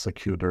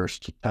prosecutors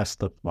to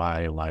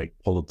testify like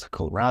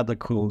political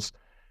radicals.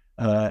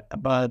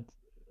 But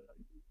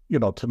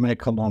to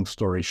make a long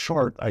story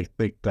short, I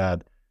think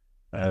that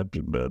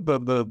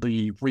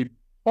the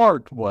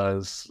report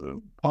was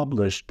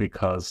published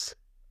because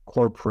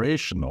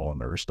corporation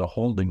owners, the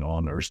holding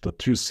owners, the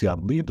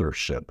TÜSİAD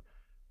leadership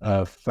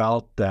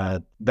felt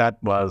that that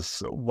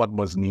was what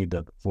was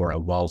needed for a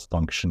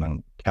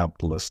well-functioning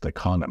capitalist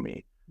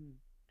economy.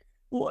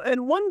 Well,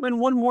 and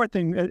one more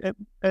thing,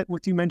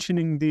 with you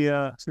mentioning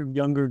the sort of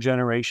younger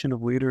generation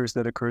of leaders,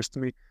 that occurs to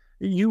me.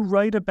 You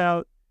write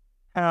about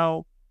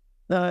how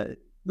the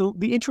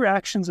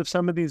interactions of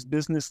some of these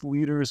business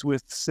leaders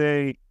with,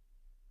 say,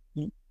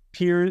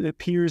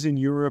 peers in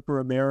Europe or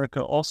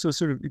America also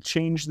sort of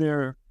changed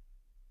their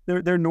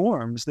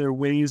norms, their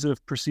ways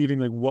of perceiving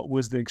like what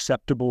was the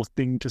acceptable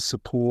thing to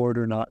support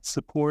or not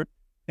support,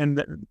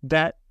 and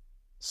that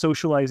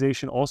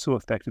socialization also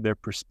affected their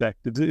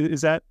perspectives.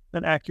 Is that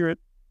an accurate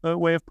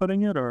way of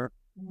putting it, or?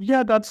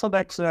 Yeah, that's an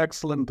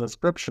excellent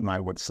description, I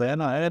would say,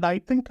 and I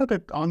think that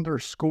it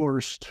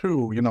underscores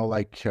too.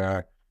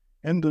 There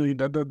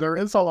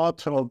is a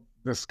lot of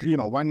this.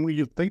 When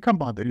we think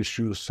about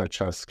issues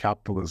such as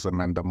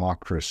capitalism and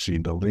democracy,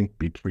 the link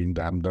between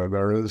them,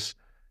 there is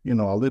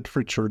a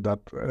literature that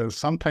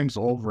sometimes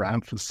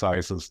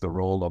overemphasizes the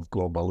role of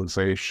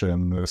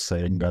globalization,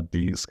 saying that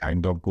these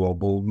kind of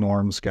global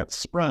norms get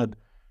spread.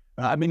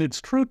 I mean, it's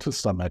true to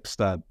some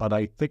extent, but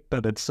I think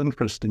that it's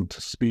interesting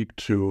to speak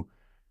to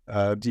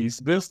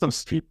these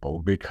business people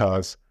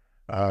because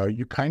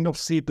you kind of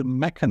see the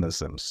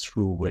mechanisms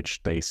through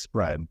which they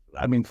spread.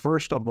 I mean,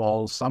 first of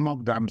all, some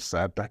of them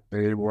said that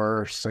they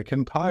were sick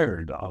and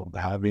tired of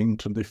having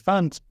to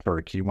defend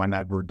Turkey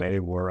whenever they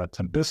were at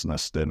a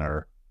business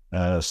dinner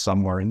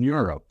somewhere in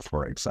Europe,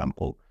 for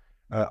example.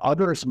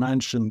 Others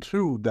mentioned,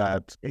 too,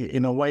 that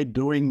in a way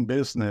doing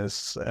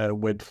business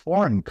with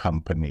foreign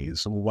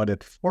companies, what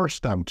it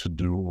forced them to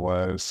do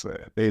was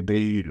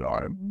they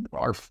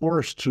are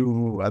forced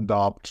to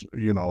adopt,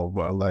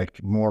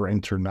 like more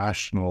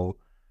international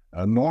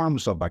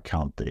norms of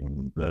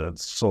accounting.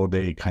 So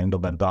they kind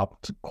of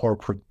adopt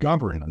corporate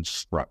governance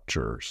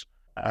structures,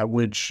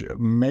 which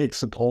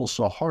makes it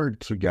also hard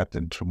to get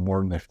into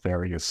more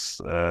nefarious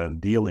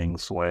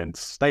dealings with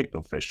state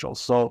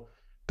officials. So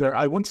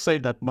I would say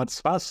that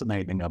what's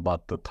fascinating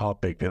about the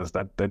topic is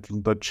that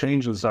the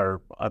changes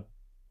are at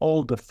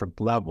all different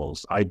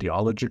levels.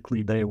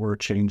 Ideologically, they were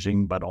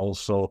changing, but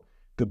also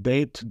the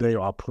day-to-day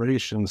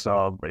operations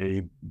of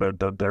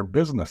their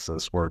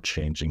businesses were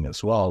changing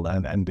as well,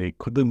 and they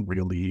couldn't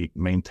really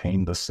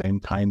maintain the same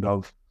kind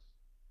of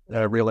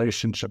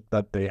relationship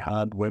that they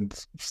had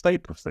with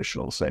state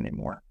officials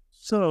anymore.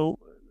 So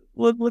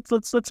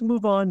let's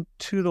move on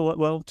to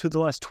the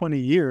last 20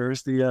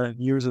 years, the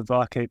years of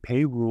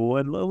AKP rule,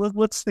 and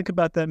let's think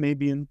about that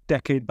maybe in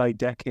decade by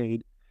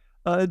decade.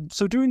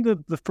 So during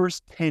the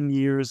first 10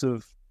 years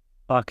of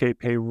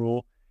AKP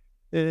rule,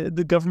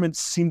 the government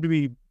seemed to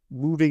be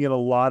moving in a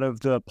lot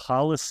of the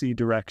policy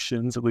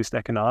directions, at least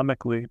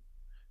economically,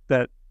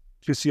 that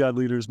TÜSİAD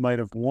leaders might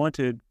have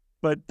wanted.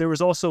 But there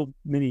was also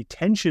many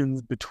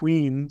tensions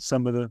between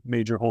some of the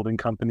major holding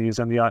companies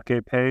and the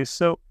AKP.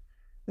 So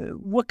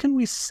what can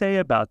we say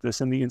about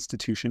this in the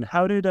institution?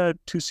 How did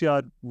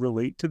TÜSİAD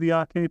relate to the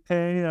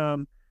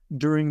AKP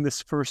during the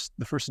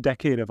first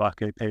decade of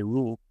AKP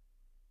rule?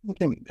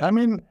 I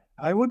mean,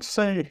 I would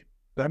say,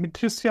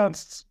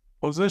 TÜSİAD's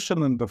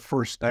position in the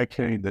first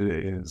decade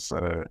is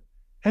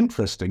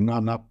interesting,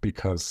 not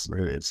because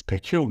it's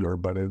peculiar,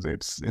 but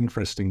it's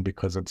interesting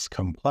because it's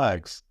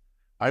complex.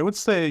 I would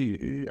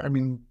say,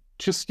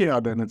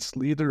 TÜSİAD and its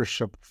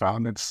leadership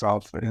found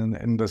itself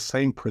in the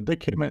same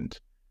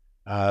predicament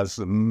as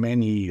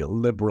many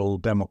liberal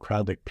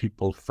democratic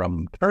people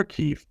from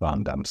Turkey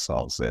found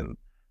themselves in.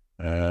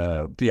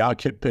 The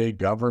AKP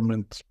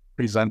government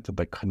presented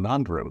a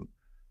conundrum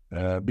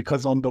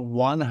because on the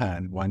one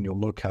hand, when you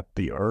look at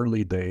the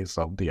early days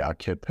of the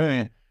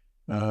AKP,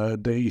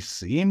 they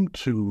seem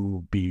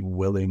to be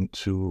willing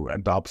to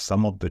adopt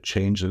some of the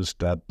changes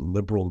that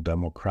liberal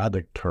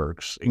democratic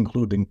Turks,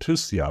 including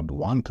TÜSİAD,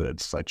 wanted,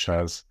 such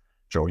as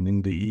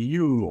joining the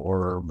EU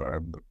or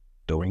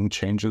doing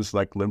changes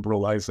like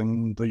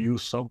liberalizing the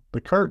use of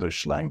the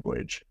Kurdish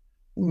language.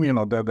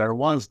 There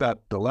was that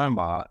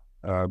dilemma.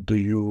 Do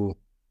you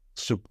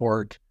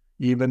support,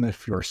 even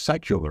if you're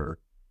secular,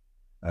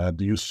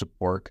 do you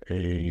support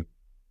a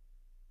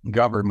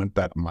government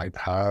that might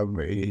have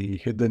a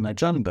hidden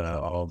agenda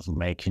of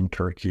making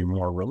Turkey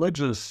more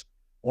religious,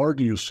 or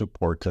do you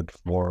support it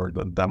for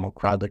the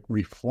democratic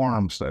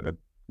reforms that it,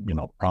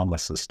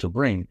 promises to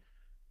bring?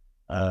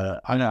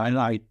 And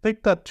I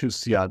think that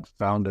TÜSİAD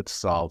found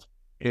itself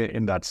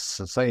in that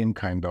same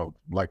kind of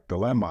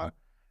dilemma.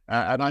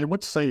 And I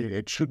would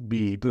say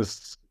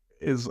this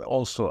is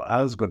also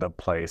as good a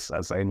place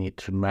as any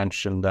to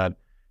mention that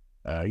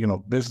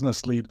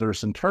business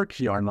leaders in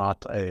Turkey are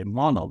not a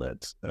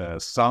monolith.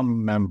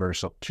 Some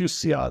members of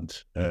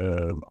TÜSİAD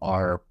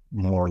are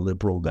more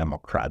liberal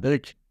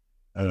democratic.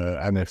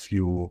 And if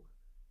you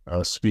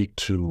speak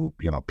to,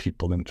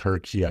 people in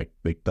Turkey, I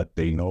think that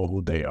they know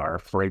who they are.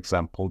 For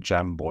example,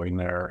 Cem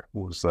Boyner,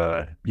 who's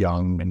a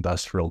young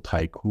industrial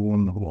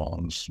tycoon who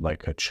owns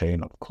a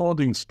chain of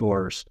clothing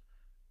stores,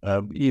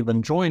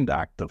 even joined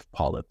active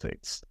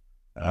politics.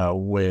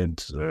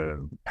 With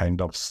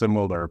kind of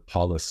similar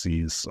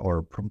policies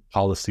or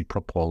policy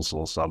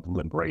proposals of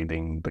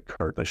liberating the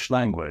Kurdish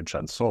language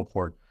and so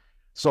forth.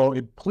 So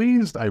it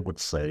pleased, I would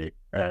say,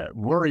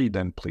 worried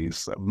and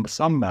pleased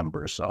some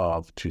members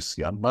of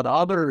TÜSİAD, but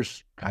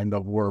others kind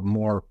of were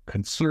more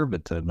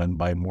conservative, and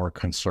by more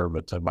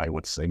conservative, I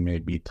would say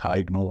maybe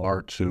tied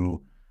more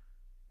to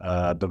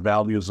the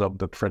values of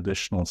the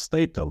traditional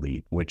state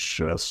elite,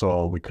 which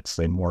so we could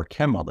say more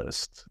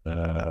Kemalist,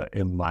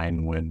 in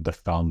line with the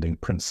founding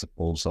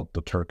principles of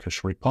the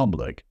Turkish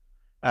Republic.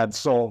 And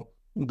so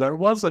there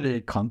was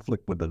a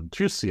conflict within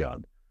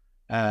TÜSİAD.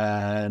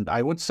 And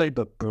I would say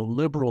that the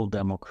liberal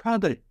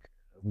democratic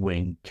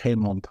wing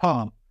came on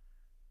top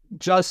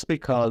just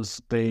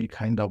because they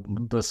kind of,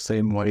 the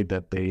same way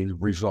that they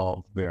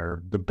resolved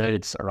their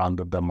debates around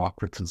the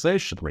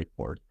democratization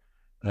report,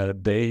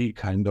 they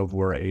kind of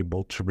were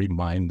able to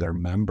remind their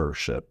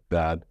membership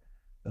that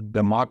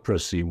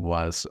democracy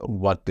was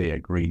what they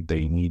agreed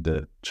they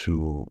needed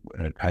to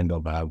kind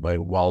of have a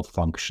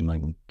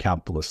well-functioning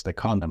capitalist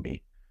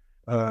economy.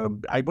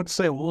 I would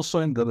say also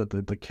in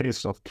the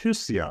case of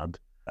TÜSİAD,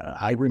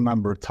 I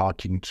remember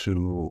talking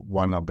to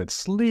one of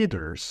its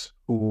leaders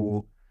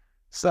who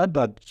said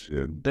that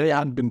they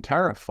had been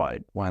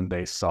terrified when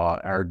they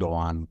saw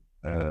Erdogan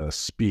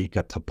speak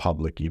at a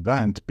public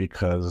event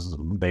because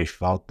they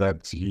felt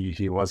that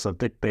he was a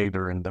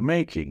dictator in the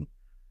making.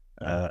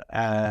 But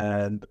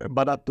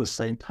at the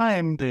same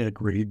time, they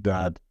agreed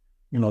that,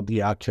 the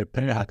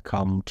AKP had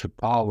come to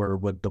power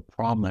with the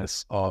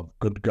promise of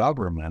good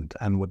government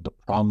and with the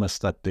promise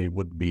that they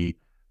would be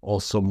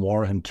also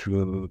more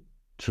into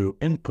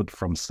input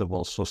from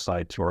civil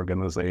society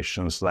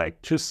organizations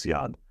like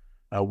TÜSİAD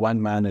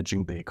when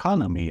managing the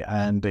economy.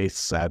 And they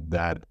said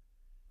that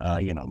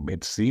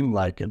it seemed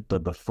like in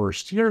the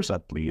first years,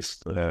 at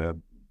least, the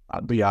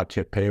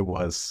AKP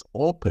was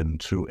open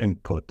to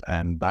input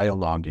and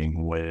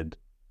dialoguing with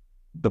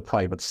the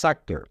private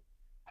sector.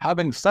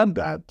 Having said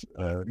that,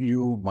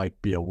 you might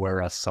be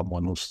aware, as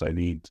someone who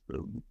studied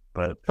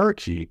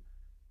Turkey,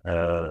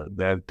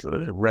 that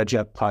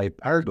Recep Tayyip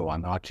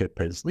Erdogan,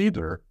 AKP's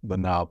leader, the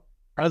now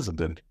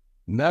president,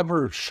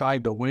 never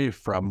shied away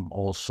from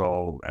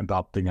also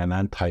adopting an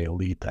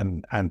anti-elite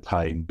and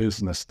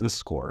anti-business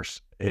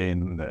discourse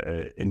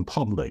in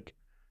public.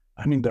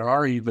 I mean, there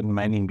are even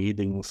many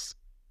meetings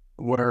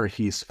where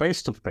he's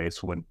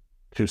face-to-face with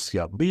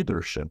TÜSİAD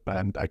leadership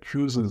and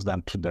accuses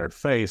them to their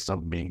face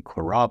of being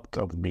corrupt,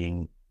 of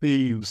being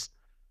thieves,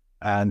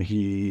 and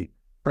he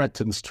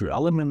threatens to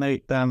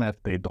eliminate them if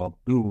they don't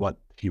do what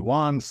he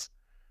wants.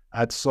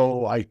 And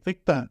so I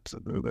think that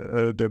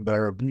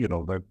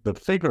the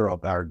figure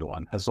of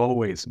Erdogan has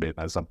always been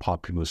as a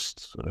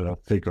populist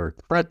figure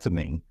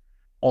threatening.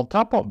 On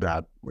top of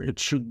that, it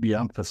should be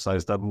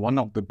emphasized that one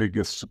of the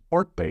biggest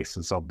support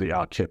bases of the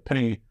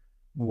AKP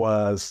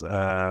was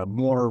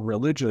more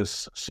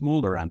religious,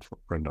 smaller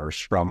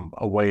entrepreneurs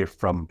away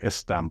from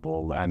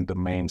Istanbul and the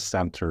main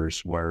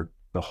centers where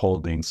the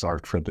holdings are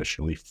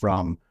traditionally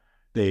from.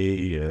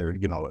 They,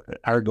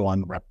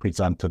 Erdogan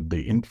represented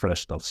the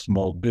interest of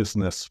small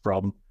business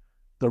from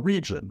the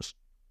regions.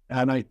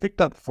 And I think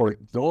that for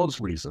those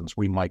reasons,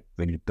 we might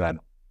think that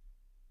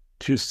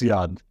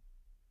TÜSİAD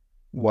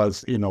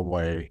was in a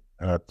way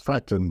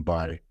threatened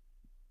by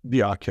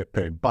the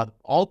AKP. But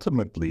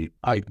ultimately,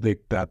 I think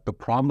that the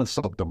promise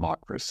of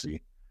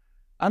democracy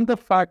and the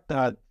fact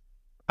that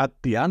at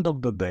the end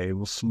of the day,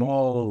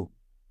 small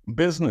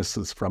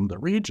businesses from the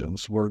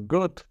regions were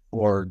good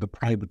for the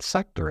private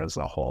sector as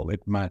a whole.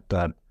 It meant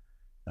that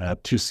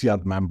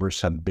TÜSİAD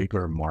members had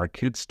bigger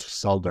markets to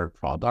sell their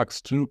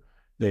products to.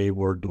 They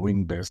were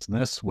doing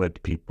business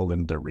with people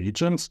in the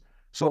regions.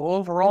 So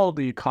overall,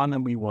 the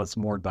economy was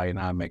more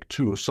dynamic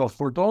too. So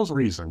for those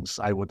reasons,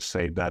 I would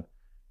say that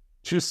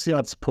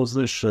Chusiat's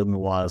position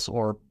was,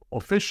 or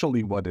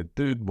officially what it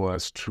did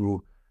was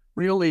to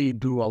really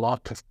do a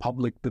lot of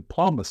public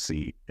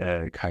diplomacy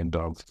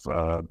activities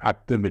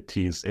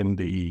in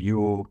the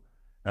EU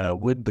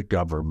with the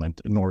government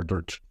in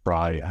order to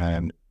try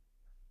and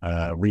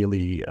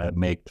really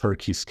make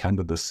Turkey's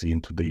candidacy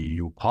into the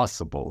EU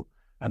possible.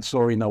 And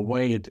so in a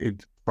way,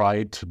 it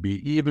tried to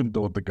be, even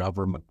though the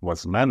government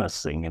was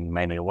menacing in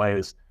many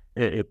ways,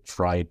 it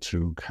tried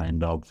to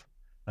kind of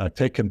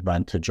take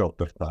advantage of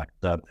the fact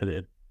that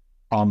it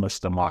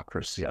promised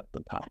democracy at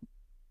the time.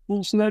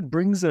 Well, so that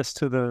brings us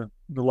to the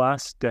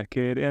last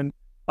decade. And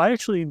I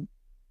found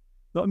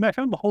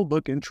the whole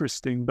book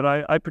interesting, but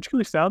I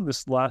particularly found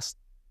this last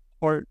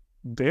part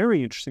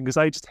very interesting because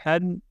I just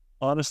hadn't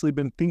honestly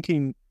been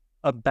thinking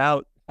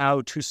about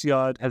how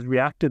Chusiat has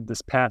reacted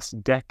this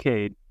past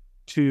decade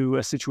to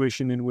a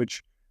situation in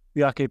which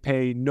the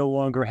AKP no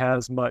longer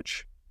has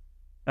much,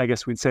 I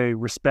guess we'd say,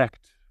 respect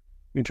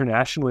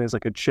internationally as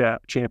like a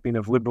champion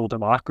of liberal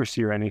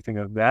democracy or anything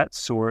of that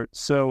sort.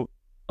 So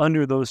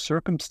under those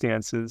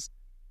circumstances,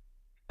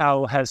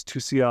 how has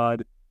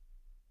Chusiat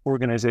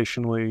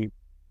organizationally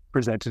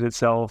presented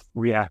itself,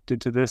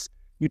 reacted to this?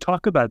 You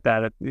talk about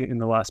that in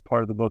the last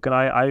part of the book, and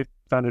I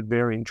found it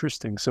very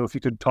interesting. So if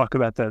you could talk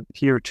about that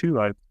here too,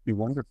 I'd be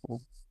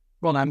wonderful.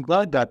 Well, I'm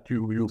glad that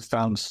you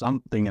found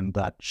something in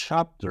that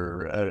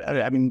chapter.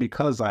 I mean,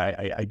 because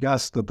I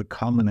guess that the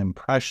common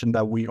impression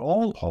that we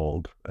all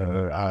hold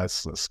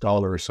as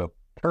scholars of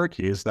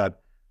Turkey is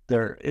that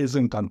there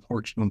isn't,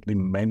 unfortunately,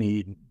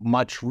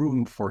 much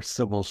room for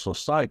civil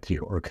society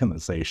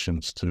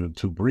organizations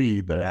to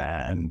breathe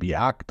and be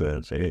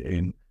active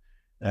in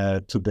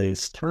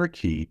today's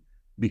Turkey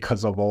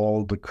because of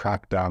all the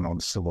crackdown on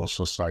civil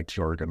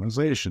society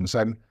organizations.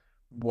 And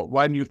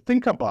when you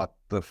think about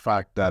the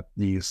fact that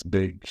these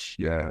big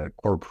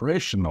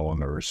corporation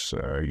owners,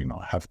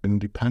 have been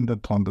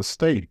dependent on the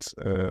state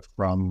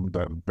from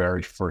the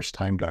very first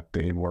time that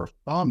they were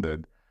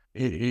founded,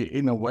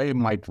 in a way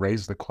might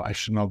raise the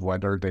question of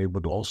whether they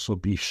would also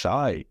be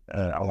shy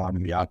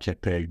along the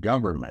AKP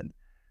government.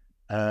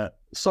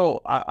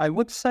 So I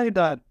would say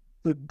that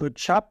the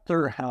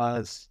chapter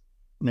has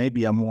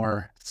maybe a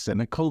more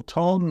cynical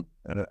tone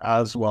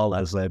as well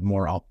as a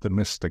more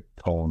optimistic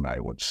tone, I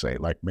would say.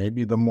 Like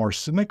maybe the more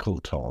cynical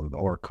tone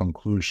or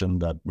conclusion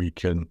that we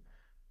can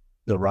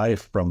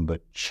derive from the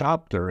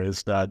chapter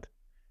is that,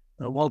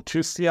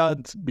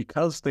 Chusiat,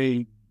 because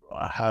they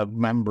have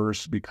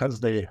members, because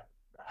they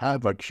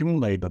have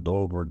accumulated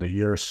over the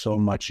years so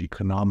much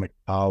economic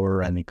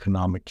power and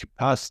economic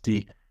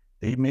capacity,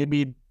 they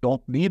maybe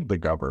don't need the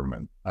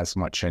government as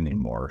much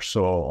anymore.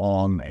 So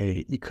on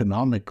an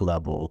economic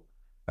level,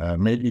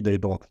 maybe they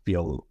don't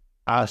feel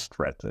as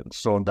threatened.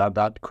 So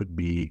that could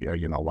be,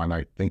 when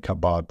I think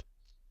about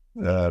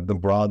the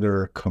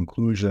broader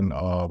conclusion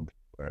of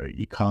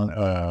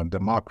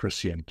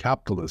democracy and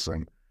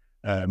capitalism,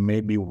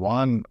 maybe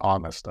one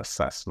honest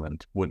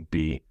assessment would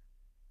be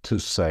to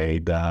say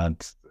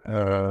that,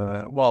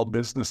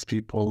 business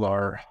people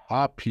are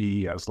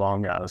happy as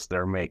long as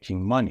they're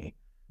making money.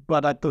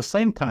 But at the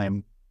same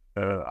time,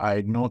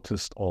 I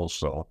noticed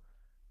also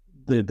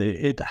that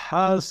it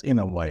has, in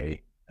a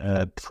way,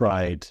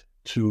 tried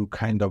to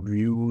kind of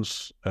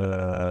use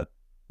the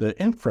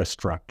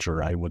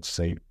infrastructure, I would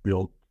say,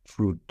 built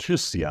through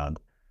Chusiat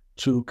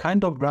to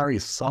kind of very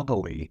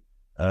subtly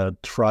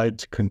try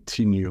to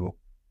continue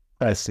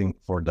pressing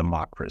for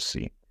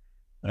democracy.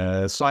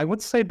 So I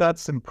would say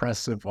that's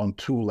impressive on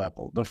two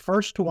levels. The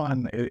first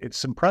one,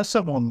 it's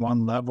impressive on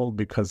one level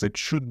because it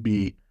should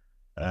be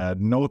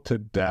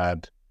noted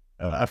that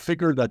a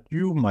figure that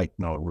you might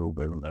know,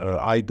 Ruben,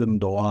 Aydın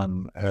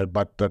Doğan,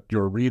 but that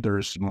your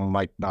readers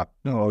might not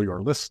know,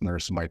 your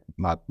listeners might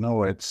not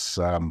know.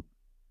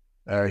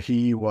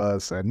 He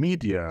was a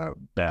media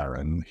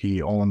baron.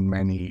 He owned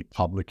many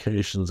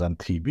publications and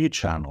TV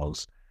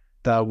channels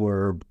that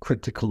were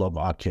critical of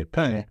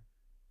AKP.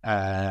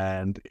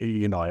 And,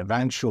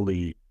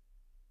 eventually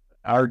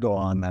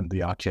Erdogan and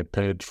the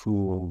AKP,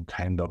 through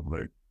kind of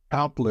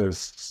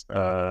countless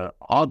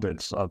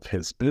audits of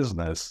his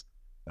business,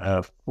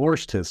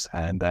 forced his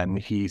hand, and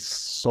he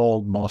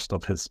sold most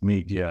of his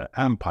media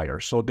empire.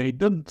 So they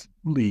did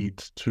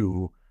lead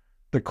to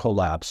the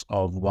collapse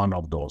of one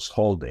of those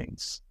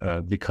holdings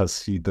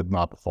because he did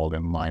not fall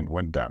in line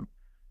with them.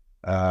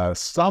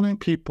 Some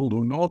people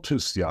who know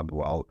Chusiat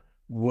well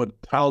would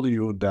tell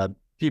you that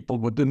people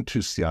within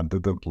Chusiat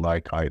didn't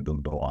like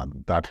Aydın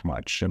Doğan that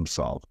much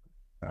himself,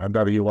 and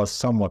that he was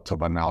somewhat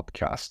of an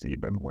outcast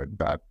even with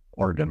that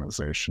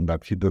organization,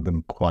 that he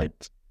didn't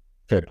quite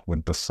fit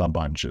with the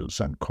Sabancıs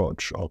and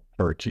Koç of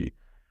Turkey.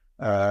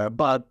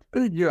 But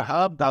you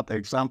have that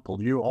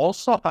example. You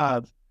also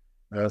have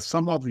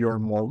some of your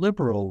more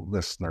liberal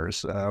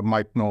listeners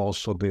might know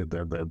also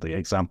the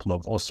example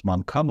of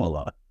Osman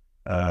Kavala,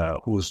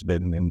 who's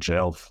been in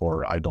jail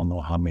for I don't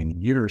know how many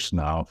years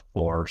now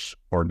for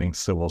supporting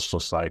civil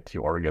society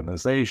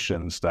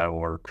organizations that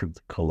were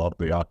critical of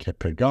the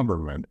AKP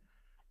government.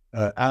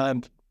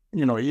 And,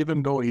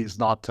 even though he's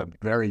not a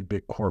very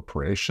big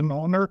corporation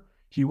owner,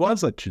 he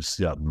was a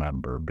TUSIAD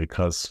member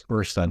because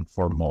first and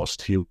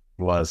foremost, he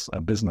was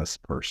a business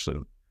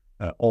person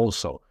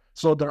also.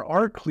 So there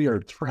are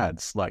clear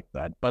threads like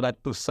that. But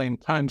at the same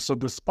time, so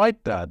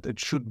despite that, it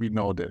should be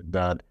noted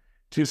that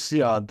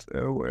TUSIAD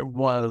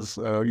was,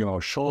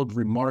 showed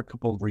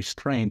remarkable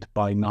restraint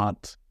by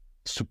not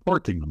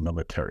supporting the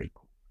military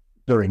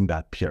during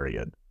that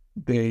period.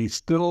 They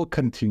still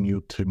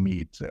continued to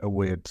meet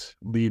with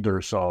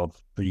leaders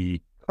of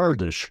the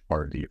Kurdish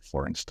party,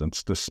 for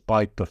instance,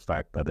 despite the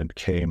fact that it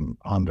came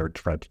under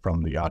threat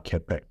from the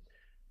AKP.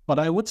 But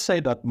I would say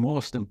that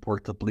most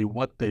importantly,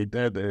 what they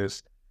did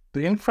is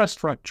the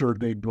infrastructure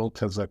they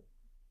built as an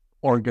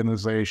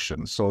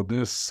organization. So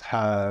this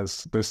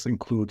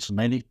includes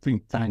many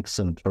think tanks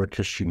in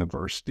Turkish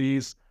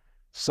universities,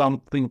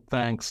 some think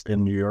tanks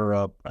in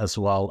Europe, as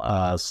well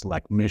as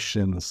like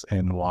missions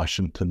in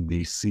Washington,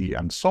 D.C.,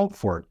 and so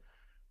forth.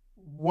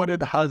 What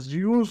it has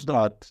used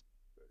that,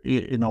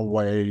 in a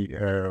way,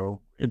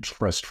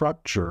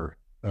 infrastructure,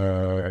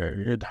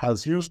 it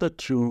has used it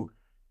to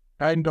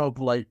kind of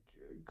like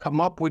come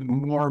up with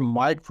more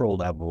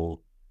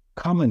micro-level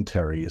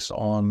commentaries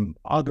on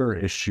other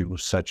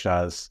issues, such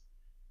as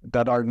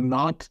that are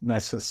not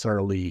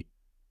necessarily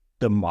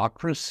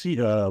democracy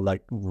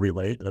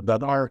related,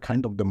 that are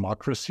kind of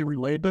democracy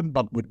related,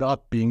 but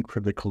without being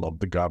critical of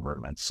the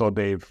government. So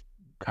they've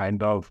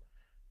kind of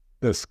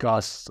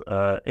discussed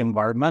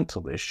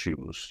environmental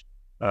issues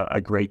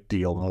a great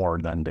deal more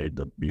than they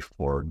did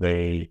before.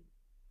 They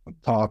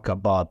talk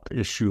about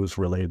issues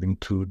relating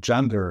to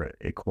gender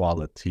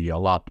equality a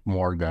lot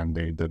more than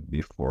they did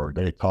before.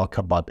 They talk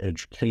about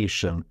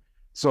education.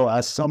 So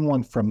as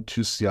someone from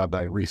TUSIAD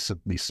I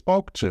recently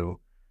spoke to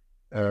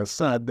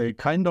said, they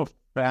kind of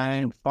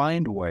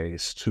find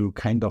ways to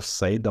kind of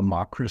say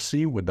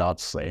democracy without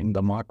saying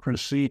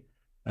democracy.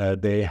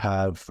 They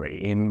have,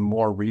 in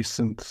more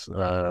recent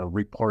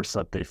reports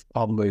that they've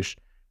published,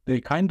 they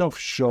kind of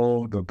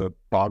show the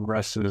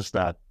progresses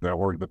that,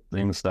 or the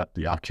things that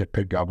the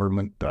AKP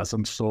government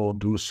doesn't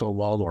do so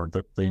well, or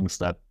the things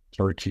that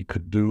Turkey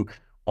could do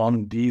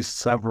on these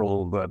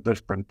several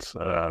different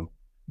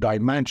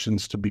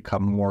dimensions to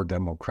become more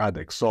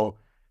democratic. So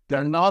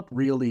they're not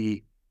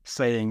really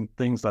saying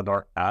things that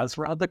are as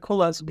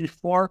radical as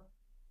before,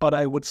 but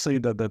I would say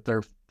that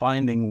they're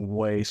finding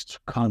ways to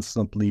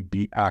constantly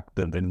be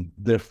active in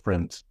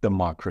different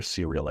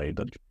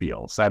democracy-related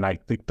fields. And I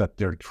think that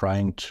they're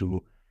trying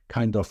to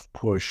kind of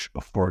push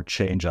for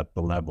change at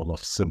the level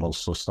of civil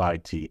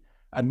society,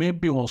 and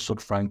maybe also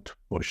trying to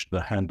push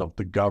the hand of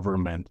the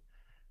government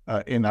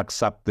in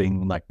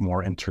accepting like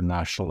more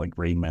international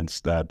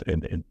agreements that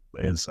it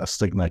is a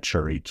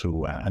signatory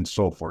to, and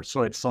so forth.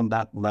 So it's on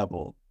that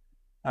level.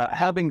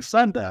 Having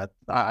said that,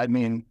 I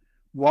mean,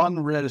 one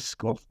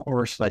risk, of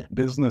course, like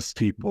business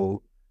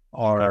people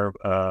are,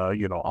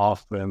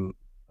 often,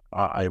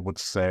 I would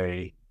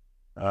say,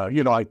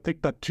 I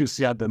think that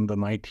TUSIAD in the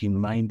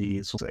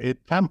 1990s,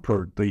 it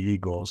tempered the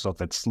egos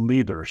of its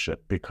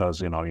leadership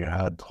because, you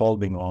had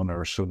holding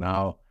owners who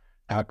now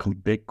tackle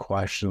big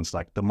questions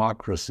like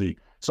democracy.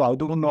 So I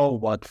don't know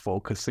what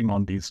focusing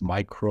on these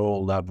micro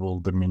level,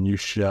 the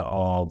minutiae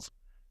of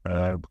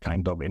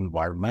kind of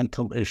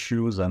environmental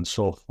issues and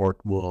so forth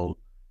will,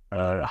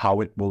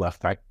 how it will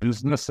affect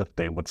business if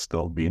they would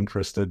still be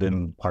interested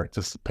in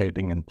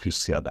participating in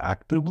TUSIAD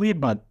actively.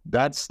 But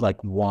that's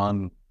like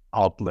one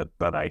outlet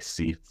that I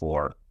see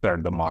for their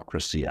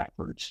democracy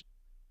efforts.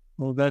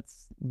 Well,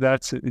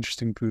 that's an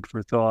interesting food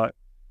for thought.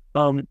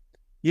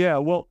 Yeah,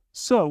 well,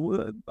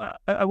 so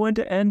I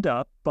wanted to end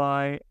up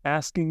by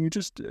asking you,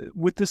 just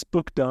with this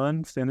book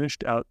done,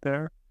 finished, out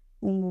there,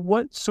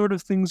 what sort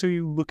of things are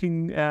you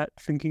looking at,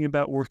 thinking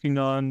about, working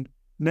on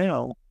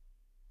now?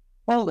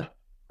 Well,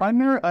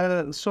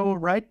 so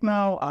right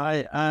now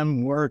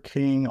I'm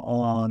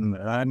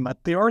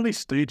at the early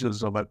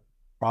stages of a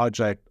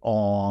project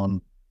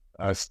on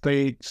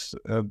states,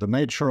 the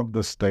nature of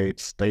the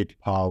state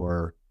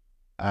power,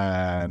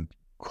 and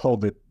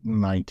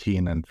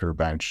COVID-19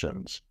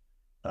 interventions.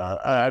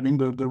 I mean,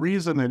 the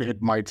reason it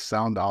might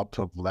sound out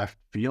of left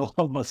field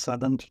all of a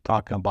sudden to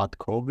talk about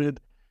COVID,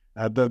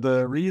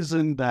 the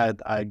reason that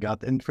I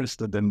got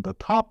interested in the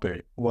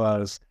topic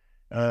was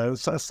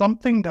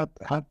something that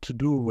had to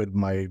do with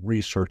my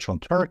research on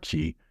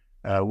Turkey,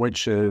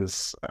 which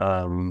is,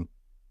 one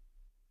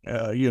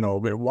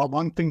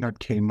thing that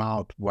came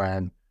out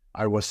when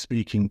I was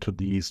speaking to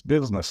these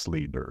business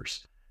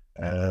leaders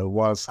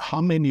was how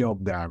many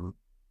of them,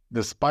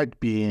 despite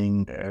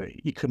being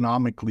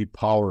economically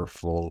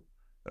powerful,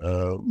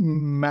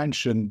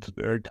 mentioned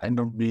kind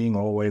of being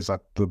always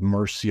at the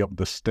mercy of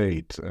the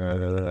state.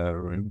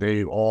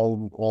 They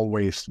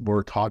always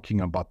were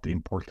talking about the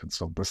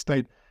importance of the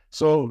state.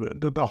 So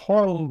the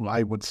whole,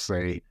 I would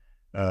say,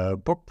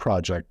 book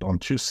project on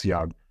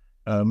TUSIAD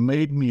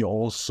made me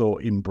also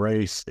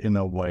embrace, in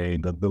a way,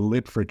 the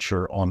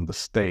literature on the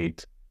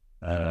state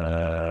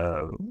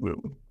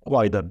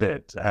quite a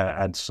bit.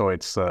 And so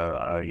it's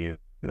the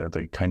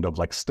kind of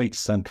like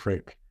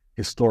state-centric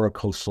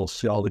historical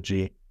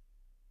sociology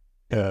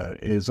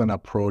is an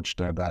approach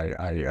that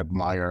I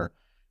admire.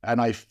 And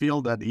I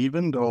feel that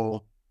even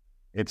though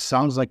it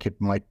sounds like it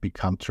might be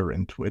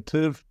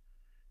counterintuitive,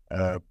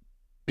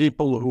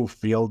 people who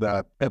feel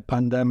that a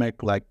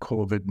pandemic like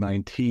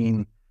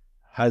COVID-19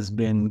 has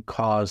been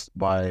caused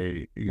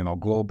by,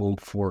 global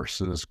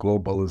forces,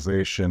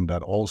 globalization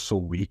that also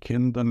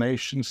weaken the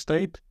nation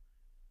state,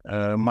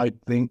 might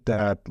think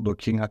that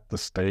looking at the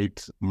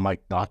state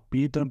might not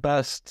be the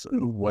best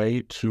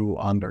way to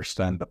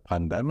understand the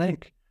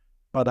pandemic.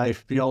 But I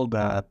feel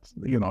that,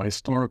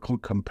 historical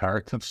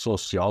comparative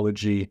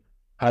sociology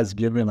has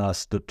given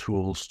us the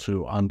tools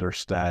to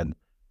understand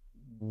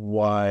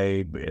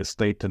why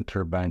state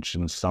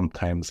intervention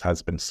sometimes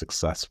has been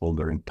successful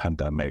during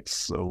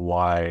pandemics,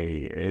 why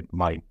it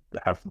might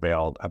have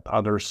failed at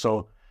others.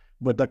 So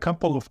with a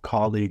couple of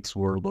colleagues,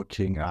 we're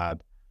looking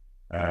at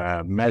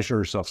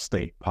measures of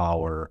state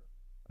power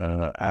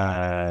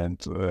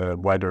and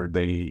whether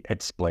they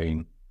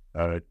explain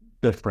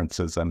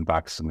differences in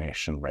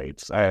vaccination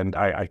rates. And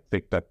I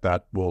think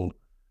that will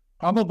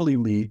probably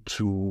lead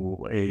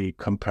to a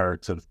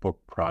comparative book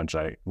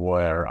project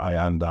where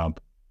I end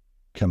up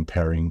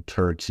comparing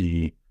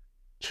Turkey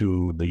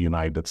to the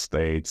United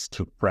States,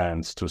 to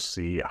France, to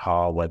see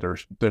how whether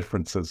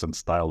differences in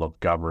style of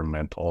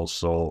government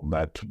also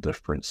led to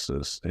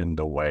differences in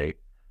the way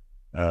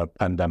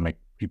pandemic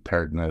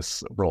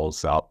preparedness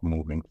rolls out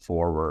moving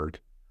forward.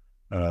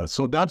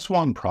 So that's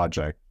one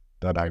project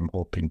that I'm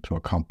hoping to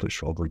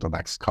accomplish over the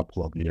next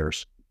couple of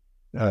years.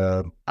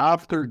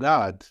 After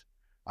that,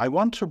 I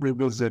want to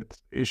revisit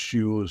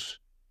issues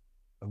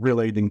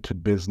relating to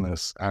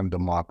business and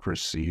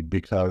democracy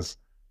because,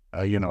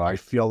 I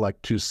feel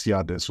like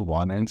Tusiad is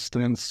one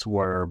instance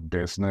where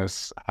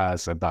business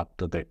has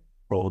adopted a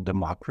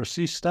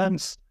pro-democracy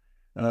stance.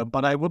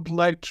 But I would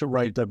like to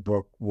write a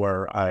book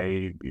where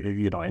I,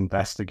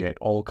 investigate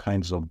all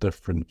kinds of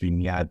different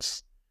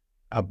vignettes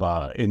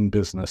about in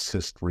business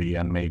history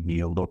and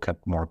maybe look at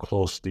more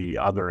closely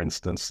other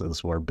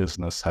instances where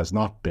business has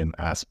not been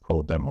as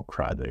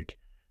pro-democratic.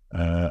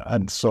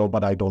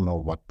 But I don't know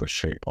what the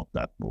shape of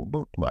that will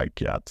look like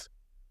yet.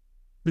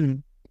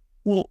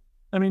 Well,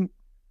 I mean,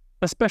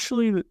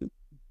 especially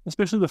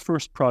the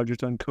first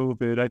project on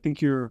COVID, I think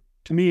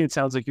to me, it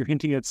sounds like you're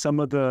hinting at some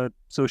of the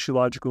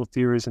sociological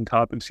theories and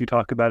topics you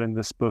talk about in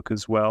this book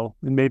as well,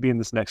 and maybe in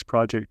this next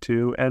project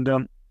too. And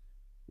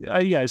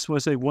I just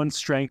want to say one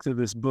strength of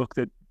this book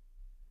that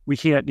we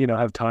can't,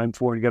 have time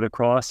for and get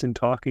across in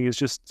talking is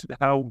just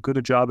how good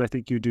a job I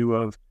think you do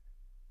of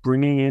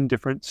bringing in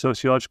different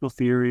sociological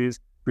theories,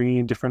 bringing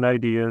in different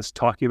ideas,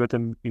 talking about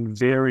them in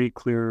very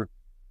clear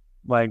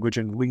language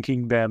and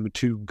linking them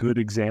to good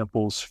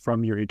examples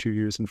from your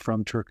interviews and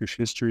from Turkish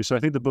history. So I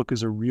think the book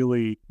is a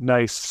really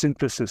nice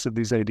synthesis of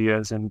these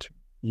ideas and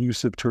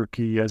use of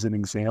Turkey as an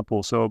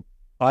example. So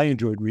I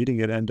enjoyed reading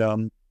it, and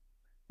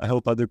I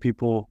hope other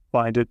people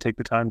find it, take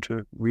the time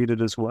to read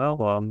it as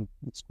well.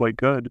 It's quite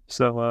good.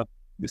 So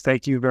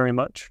thank you very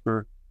much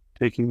for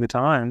taking the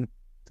time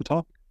to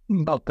talk.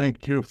 Well,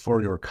 thank you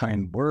for your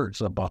kind words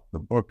about the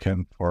book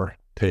and for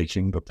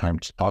taking the time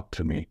to talk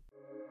to me.